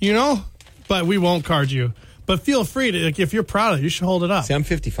 but we won't card you. But feel free to, if you're proud of it, you should hold it up. See, I'm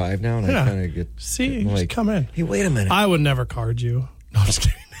 55 now, and I kind of get... See, just come in. Hey, wait a minute. I would never card you. No, I'm just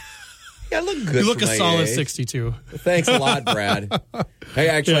kidding. Yeah, I look good. You look for a my solid age. 62. Thanks a lot, Brad. Hey,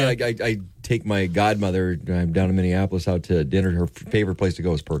 actually, I take my godmother down in Minneapolis out to dinner. Her favorite place to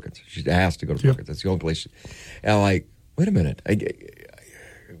go is Perkins. She has to go to Perkins. That's the only place. And I'm like, wait a minute.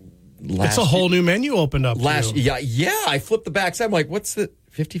 It's a whole new menu opened up. Yeah. I flipped the backside. I'm like, what's the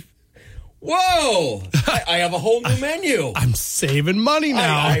 50? Whoa! I have a whole new menu. I'm saving money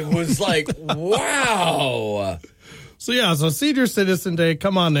now. I was like, wow. So Senior Citizen Day,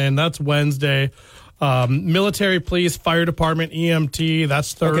 come on in. That's Wednesday. Military, police, fire department, EMT,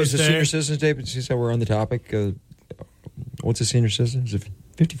 that's Thursday. Okay, so Senior Citizens Day, but since we're on the topic, what's a senior citizen? Is it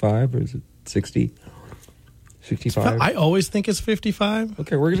 55 or is it 60? 65? I always think it's 55.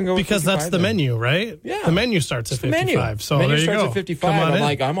 Okay, we're going to go with because that's the menu, right? Yeah. The menu starts at 55. So menu there you starts go. At 55. I'm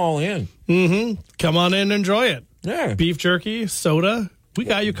like, I'm all in. Mm-hmm. Come on in and enjoy it. Yeah. Beef jerky, soda. We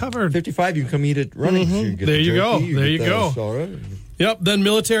got you covered. 55, you can come eat at Runnings. Mm-hmm. There you go. There you go. Yep. Then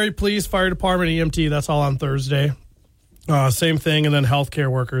military, police, fire department, EMT, that's all on Thursday. Same thing. And then healthcare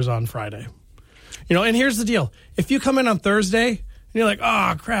workers on Friday. And here's the deal. If you come in on Thursday and you're like,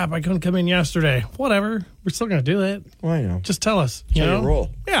 oh, crap, I couldn't come in yesterday. Whatever. We're still going to do it. Well, I know. Just tell us. Tell your roll.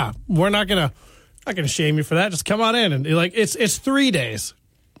 Yeah. We're not going to shame you for that. Just come on in. And it's 3 days.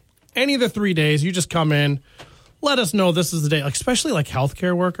 Any of the 3 days, you just come in. Let us know this is the day, especially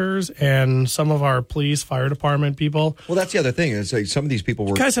healthcare workers and some of our police, fire department people. Well, that's the other thing. It's like some of these people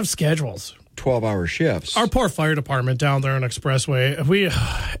work. You guys have schedules. 12-hour shifts. Our poor fire department down there in Expressway,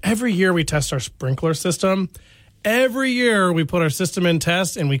 every year we test our sprinkler system. Every year we put our system in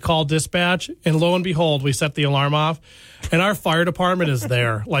test and we call dispatch, and lo and behold, we set the alarm off. And our fire department is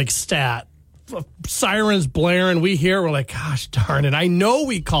there, stat. sirens blaring. We hear, we're like, gosh darn it. I know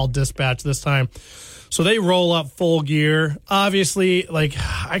we called dispatch this time. So they roll up full gear. Obviously, like,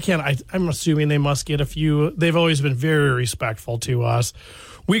 I'm assuming they must get a few. They've always been very respectful to us.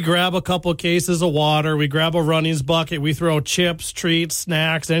 We grab a couple cases of water. We grab a Runnings bucket. We throw chips, treats,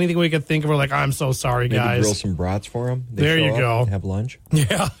 snacks, anything we could think of. We're like, I'm so sorry, Maybe guys. grill some brats for them. There you go. Have lunch.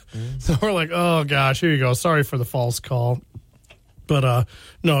 Yeah. So we're like, oh, gosh, here you go. Sorry for the false call. But,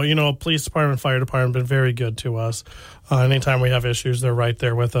 no, police department, fire department been very good to us. Anytime we have issues, they're right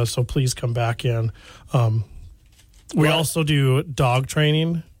there with us. So please come back in. We also do dog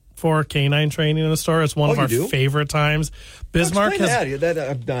training for canine training in the store. It's one of our favorite times. Bismarck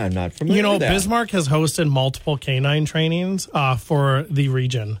I'm not familiar with that. Bismarck has hosted multiple canine trainings for the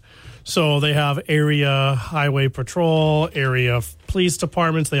region. So they have area highway patrol, area police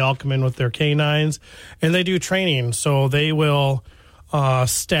departments. They all come in with their canines, and they do training. So they will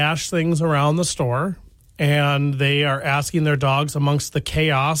stash things around the store, and they are asking their dogs amongst the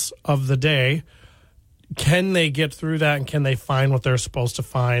chaos of the day, can they get through that and can they find what they're supposed to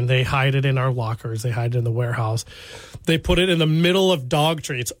find? They hide it in our lockers. They hide it in the warehouse. They put it in the middle of dog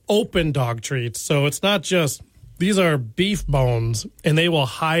treats, open dog treats. So it's not just, these are beef bones, and they will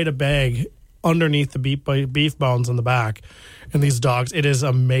hide a bag underneath the beef bones in the back. And these dogs, it is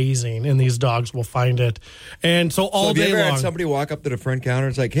amazing, and these dogs will find it. And so all day long. Have you ever had somebody walk up to the front counter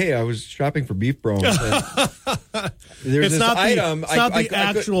and it's like, hey, I was shopping for beef bones. It's not the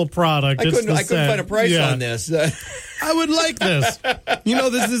actual product. I couldn't find a price on this. I would like this.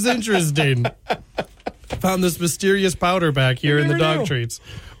 This is interesting. Found this mysterious powder back here in the dog treats.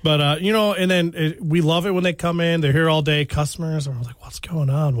 But, and then we love it when they come in. They're here all day. Customers are like, what's going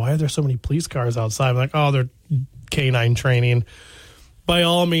on? Why are there so many police cars outside? I'm like, oh, they're canine training. By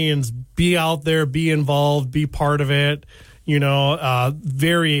all means, be out there, be involved, be part of it. And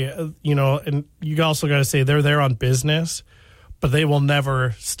you also got to say they're there on business, but they will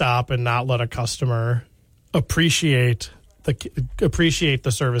never stop and not let a customer appreciate the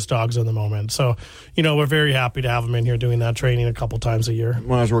service dogs in the moment. So, we're very happy to have them in here doing that training a couple times a year.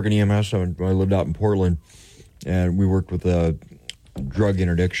 When I was working EMS, I lived out in Portland, and we worked with drug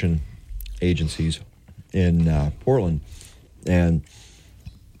interdiction agencies in Portland, and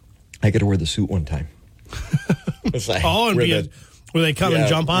I get to wear the suit one time. It's like, will they come and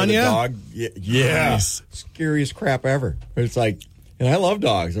jump on you? Dog, yeah. Nice. Scariest crap ever. It's like, and I love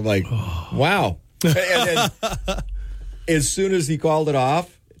dogs. I'm like, wow. And then, as soon as he called it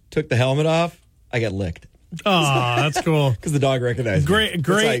off, took the helmet off, I got licked. Oh, that's cool. Because the dog recognized me.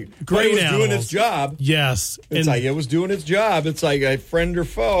 Great it was doing its job. Yes. It was doing its job. It's like a friend or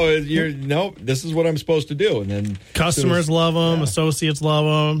foe. Nope, this is what I'm supposed to do. And then customers love them, associates love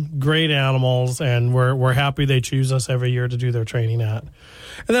them. Great animals, and we're happy they choose us every year to do their training at.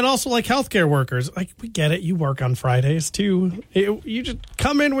 And then also like healthcare workers, like we get it. You work on Fridays too. You just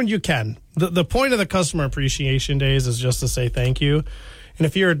come in when you can. The point of the customer appreciation days is just to say thank you. And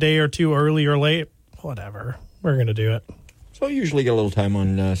if you're a day or two early or late, whatever, we're going to do it. So I usually get a little time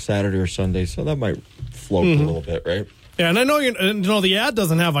on Saturday or Sunday, so that might float a little bit, right? Yeah, and I know the ad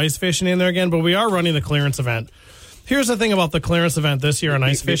doesn't have ice fishing in there again, but we are running the clearance event. Here's the thing about the clearance event this year on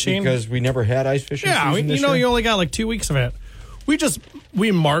ice fishing. Because we never had ice fishing season this year? You only got like 2 weeks of it.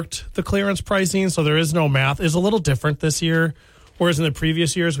 We marked the clearance pricing, so there is no math. It's a little different this year, whereas in the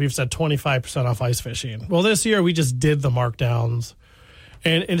previous years, we've said 25% off ice fishing. Well, this year, we just did the markdowns.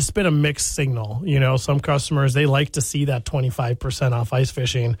 And it's been a mixed signal. Some customers, they like to see that 25% off ice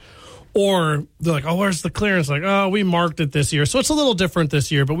fishing. Or they're like, oh, where's the clearance? Like, oh, we marked it this year. So it's a little different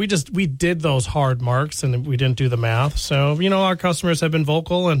this year. But we did those hard marks, and we didn't do the math. So, our customers have been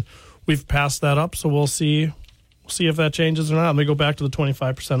vocal, and we've passed that up. So we'll see if that changes or not. And we go back to the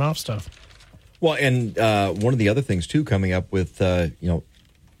 25% off stuff. Well, and one of the other things, too, coming up with,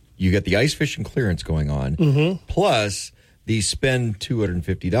 you get the ice fishing clearance going on. Mm-hmm. Plus, the spend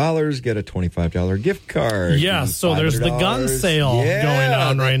 $250, get a $25 gift card. Yeah, so there's the gun sale going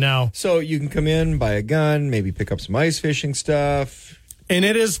on right now. So you can come in, buy a gun, maybe pick up some ice fishing stuff. And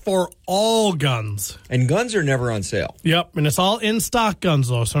it is for all guns. And guns are never on sale. Yep, and it's all in-stock guns,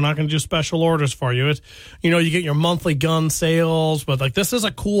 though, so we're not going to do special orders for you. It's, you get your monthly gun sales, but this is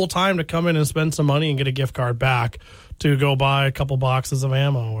a cool time to come in and spend some money and get a gift card back to go buy a couple boxes of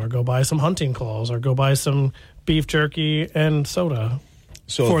ammo or go buy some hunting clothes or go buy some beef jerky and soda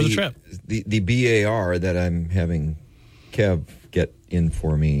for the trip. The BAR that I'm having Kev get in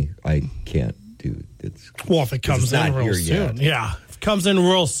for me, I can't do. If it comes in real soon. Yeah. If it comes in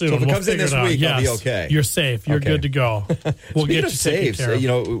real soon. So if it comes in this week, I'll be okay. You're safe. You're good to go. We'll get you safes.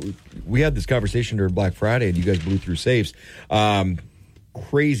 We had this conversation during Black Friday, and you guys blew through safes.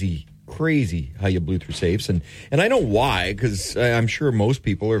 Crazy crazy how you blew through safes, and I know why, because I'm sure most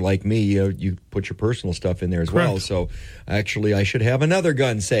people are like me. You put your personal stuff in there as well. So actually, I should have another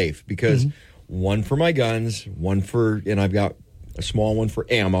gun safe because one for my guns, and I've got a small one for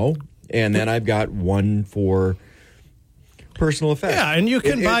ammo, and then I've got one for personal effects. Yeah, and you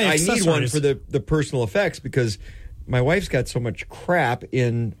can buy accessories. I need one for the personal effects because my wife's got so much crap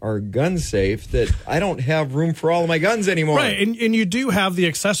in our gun safe that I don't have room for all of my guns anymore. Right, and you do have the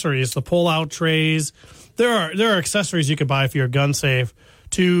accessories, the pull-out trays. There are accessories you could buy for your gun safe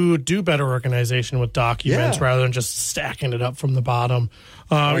to do better organization with documents rather than just stacking it up from the bottom.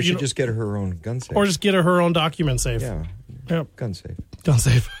 I should just get her own gun safe. Or just get her own document safe. Yeah. Yep. Gun safe. Gun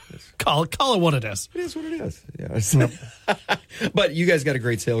safe. Call it what it is. It is what it is. Yeah. But you guys got a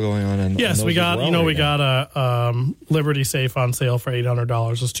great sale going on. Yes, we got. We got a Liberty safe on sale for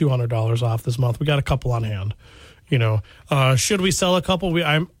 $800. It's $200 off this month. We got a couple on hand. Should we sell a couple?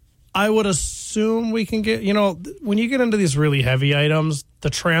 I would assume we can get. When you get into these really heavy items, the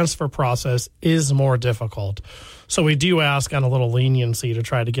transfer process is more difficult. So we do ask on a little leniency to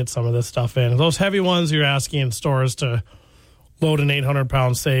try to get some of this stuff in. Those heavy ones, you're asking stores to load an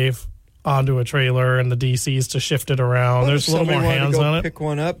 800-pound safe onto a trailer and the DCs to shift it around. There's a little more hands on it. Pick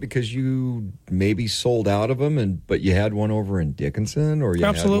one up because you maybe sold out of them, but you had one over in Dickinson or you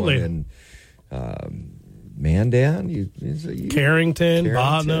had one in Mandan, Carrington,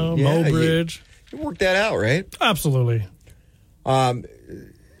 Botno, Mobridge. You worked that out, right? Absolutely.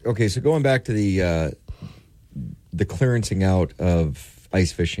 Okay, so going back to the clearancing out of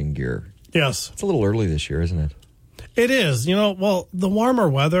ice fishing gear. Yes. It's a little early this year, isn't it? It is. The warmer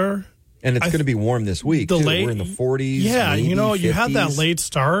weather. And it's going to be warm this week, too. We're in the 40s. Yeah, maybe 50s. You had that late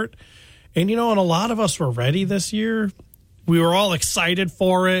start. And, and a lot of us were ready this year. We were all excited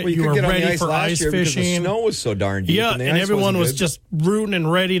for it. Well, you were ready for ice fishing. Because the snow was so darn deep. Yeah, and everyone was just rooting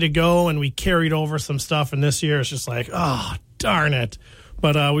and ready to go, and we carried over some stuff. And this year it's just like, oh, darn it.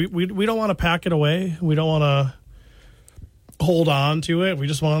 But we don't want to pack it away. We don't want to hold on to it. We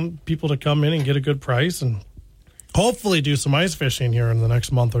just want people to come in and get a good price and hopefully do some ice fishing here in the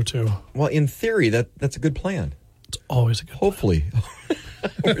next month or two. Well, in theory, that's a good plan. It's always a good Hopefully.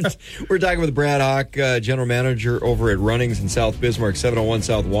 We're talking with Brad Hawk, General Manager over at Runnings in South Bismarck, 701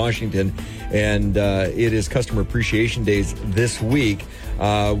 South Washington. And it is Customer Appreciation Days this week.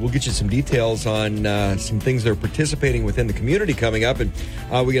 We'll get you some details on some things that are participating within the community coming up. And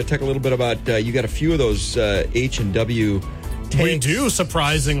we got to talk a little bit about, you got a few of those H&W tanks. We do,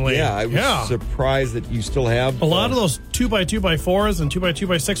 surprisingly. Yeah, I was surprised that you still have a lot of those 2x2x4s and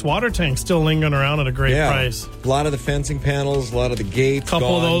 2x2x6 water tanks still lingering around at a great price. A lot of the fencing panels, a lot of the gates.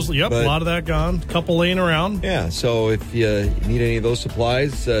 Couple of those, a lot of that gone. Couple laying around. Yeah, so if you need any of those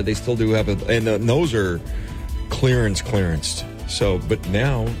supplies, they still do have and those are clearanced. So, but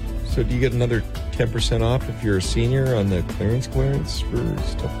now, do you get another 10% off if you're a senior on the clearance for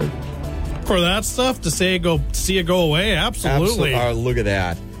stuff like that? For that stuff to see it go away, absolutely. Look at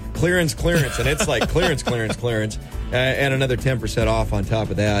that. Clearance, and it's like clearance. And another 10% off on top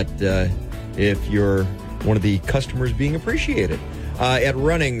of that if you're one of the customers being appreciated. At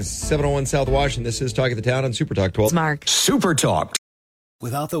Runnings, 701 South Washington, this is Talk of the Town on Super Talk 12. Mark. Super Talk.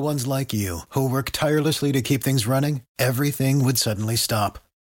 Without the ones like you, who work tirelessly to keep things running, everything would suddenly stop.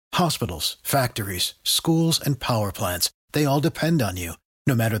 Hospitals, factories, schools, and power plants, they all depend on you.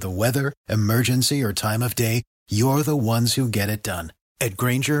 No matter the weather, emergency, or time of day, you're the ones who get it done. At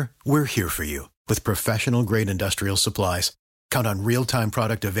Grainger, we're here for you with professional-grade industrial supplies. Count on real-time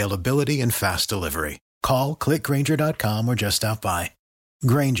product availability and fast delivery. Call, clickgrainger.com, or just stop by.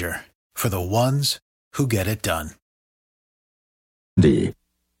 Grainger, for the ones who get it done. D.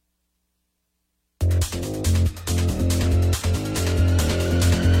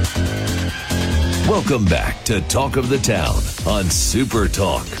 Welcome back to Talk of the Town on Super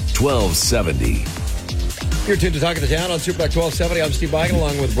Talk 1270. You're tuned to Talk of the Town on Super Talk 1270. I'm Steve Biden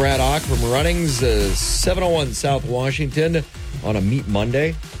along with Brad Hawk from Runnings, 701 South Washington on a Meat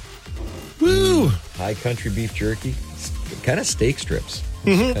Monday. Woo! High country beef jerky, kind of steak strips.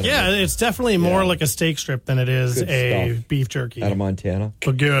 Mm-hmm. Yeah, it's definitely more like a steak strip than it is beef jerky. Out of Montana.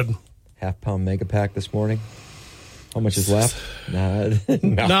 But good. Half-pound mega pack this morning. How much is left? Not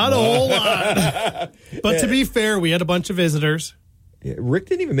a whole lot. But to be fair, we had a bunch of visitors. Yeah, Rick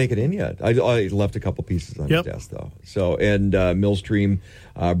didn't even make it in yet. I left a couple pieces on his desk, though. So, and Millstream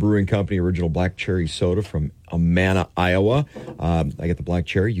Brewing Company original black cherry soda from Amana, Iowa. I get the black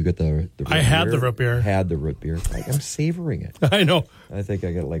cherry. You get the root beer. I had the root beer. Had the root beer. I'm savoring it. I know. I think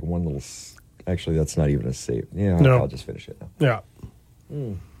I got like one little. Actually, that's not even a save. Yeah, no. I'll just finish it now.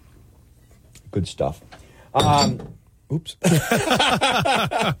 Yeah. Good stuff. Oops.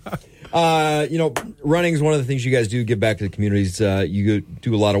 Running is one of the things you guys do, give back to the communities. You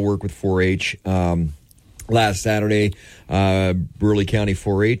do a lot of work with 4-H. Last Saturday, Burley County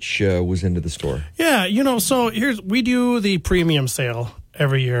 4-H was into the store. Yeah, so we do the premium sale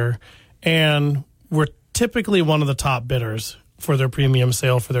every year, and we're typically one of the top bidders for their premium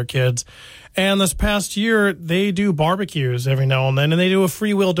sale for their kids. And this past year, they do barbecues every now and then, and they do a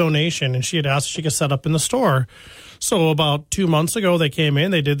free will donation. And she had asked if she could set up in the store. So about 2 months ago, they came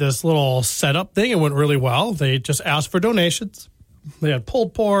in. They did this little setup thing. It went really well. They just asked for donations. They had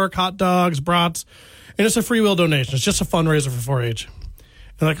pulled pork, hot dogs, brats, and it's a free will donation. It's just a fundraiser for 4-H. And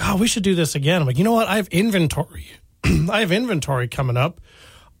they're like, we should do this again. I'm like, you know what? I have inventory. I have inventory coming up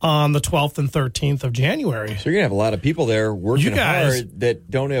on the 12th and 13th of January. So you're going to have a lot of people there working hard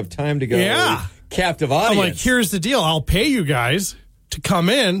that don't have time to go captive audience. I'm like, here's the deal. I'll pay you guys to come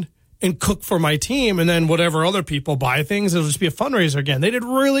in and cook for my team, and then whatever other people buy things, it'll just be a fundraiser again. They did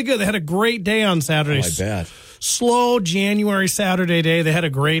really good. They had a great day on Saturday. I bet. Slow January Saturday day. They had a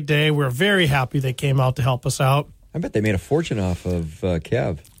great day. We're very happy they came out to help us out. I bet they made a fortune off of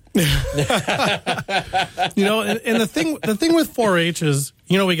Kev. And the thing with 4-H is,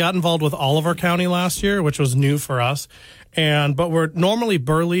 we got involved with Oliver County last year, which was new for us. But we're normally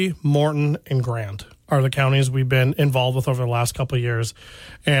Burley, Morton, and Grant are the counties we've been involved with over the last couple of years.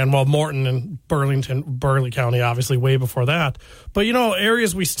 And Morton and Burley County, obviously way before that. But,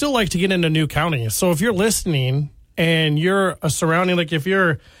 areas we still like to get into new counties. So if you're listening and you're a surrounding, like if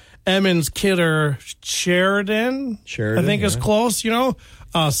you're Emmons, Kidder, Sheridan, I think is close, some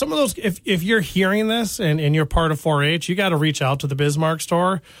of those, if you're hearing this and you're part of 4-H, you got to reach out to the Bismarck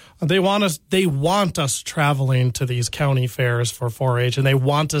store. They want us traveling to these county fairs for 4-H, and they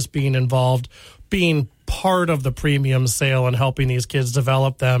want us being involved, being part of the premium sale and helping these kids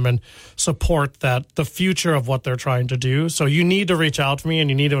develop them and support the future of what they're trying to do. So you need to reach out to me, and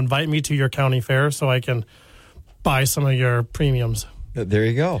you need to invite me to your county fair so I can buy some of your premiums. There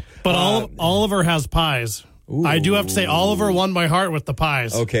you go. But Oliver has pies. Ooh. I do have to say, Oliver won my heart with the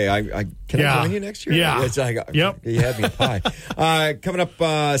pies. Okay, can I join you next year? Yeah. Yep. You had me a pie. Coming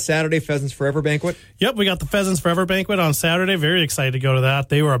up Saturday, Pheasants Forever Banquet. Yep, we got the Pheasants Forever Banquet on Saturday. Very excited to go to that.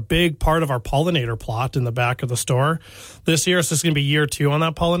 They were a big part of our pollinator plot in the back of the store. This year, it's just going to be year 2 on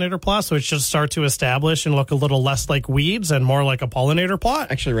that pollinator plot, so it should start to establish and look a little less like weeds and more like a pollinator plot.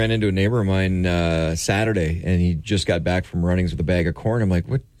 I actually ran into a neighbor of mine Saturday, and he just got back from runnings with a bag of corn. I'm like,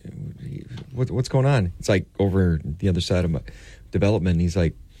 what's going on? It's like over the other side of my development. He's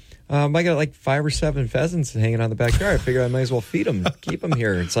like, I got like 5 or 7 pheasants hanging on the backyard. I figured I might as well feed them, keep them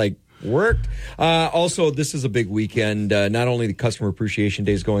here. It's like, worked. Also, this is a big weekend. Not only the Customer Appreciation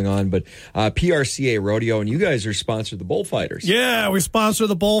Day is going on, but PRCA Rodeo, and you guys are sponsored the Bullfighters. Yeah, we sponsor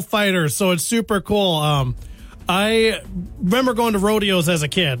the Bullfighters, so it's super cool. I remember going to rodeos as a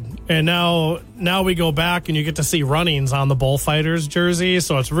kid, and now we go back and you get to see runnings on the Bullfighters jersey,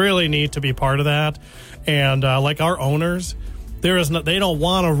 so it's really neat to be part of that. And like our owners, they don't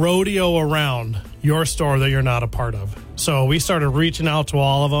want a rodeo around your store that you're not a part of. So we started reaching out to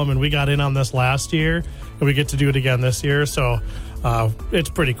all of them, and we got in on this last year, and we get to do it again this year. So it's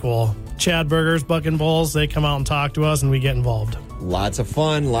pretty cool. Chad Burgers, Bucking Bulls, they come out and talk to us, and we get involved. Lots of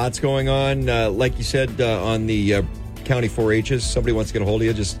fun, lots going on. Like you said, on the County 4-H's, somebody wants to get a hold of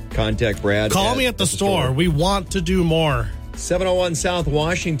you, just contact Brad. Call me at the store. We want to do more. 701 South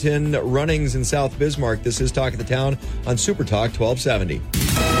Washington, runnings in South Bismarck. This is Talk of the Town on Super Talk 1270.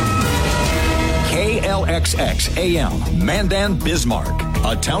 KLXX AM, Mandan, Bismarck,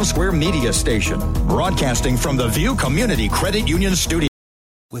 a Town Square media station, broadcasting from the View Community Credit Union Studio.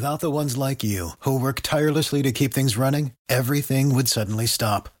 Without the ones like you, who work tirelessly to keep things running, everything would suddenly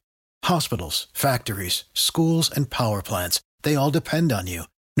stop. Hospitals, factories, schools, and power plants, they all depend on you.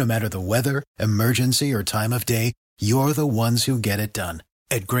 No matter the weather, emergency, or time of day, you're the ones who get it done.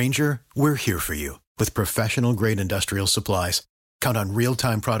 At Grainger, we're here for you with professional-grade industrial supplies. Count on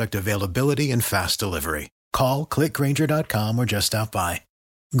real-time product availability and fast delivery. Call, click Grainger.com, or just stop by.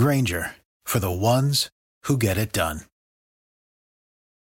 Grainger, for the ones who get it done.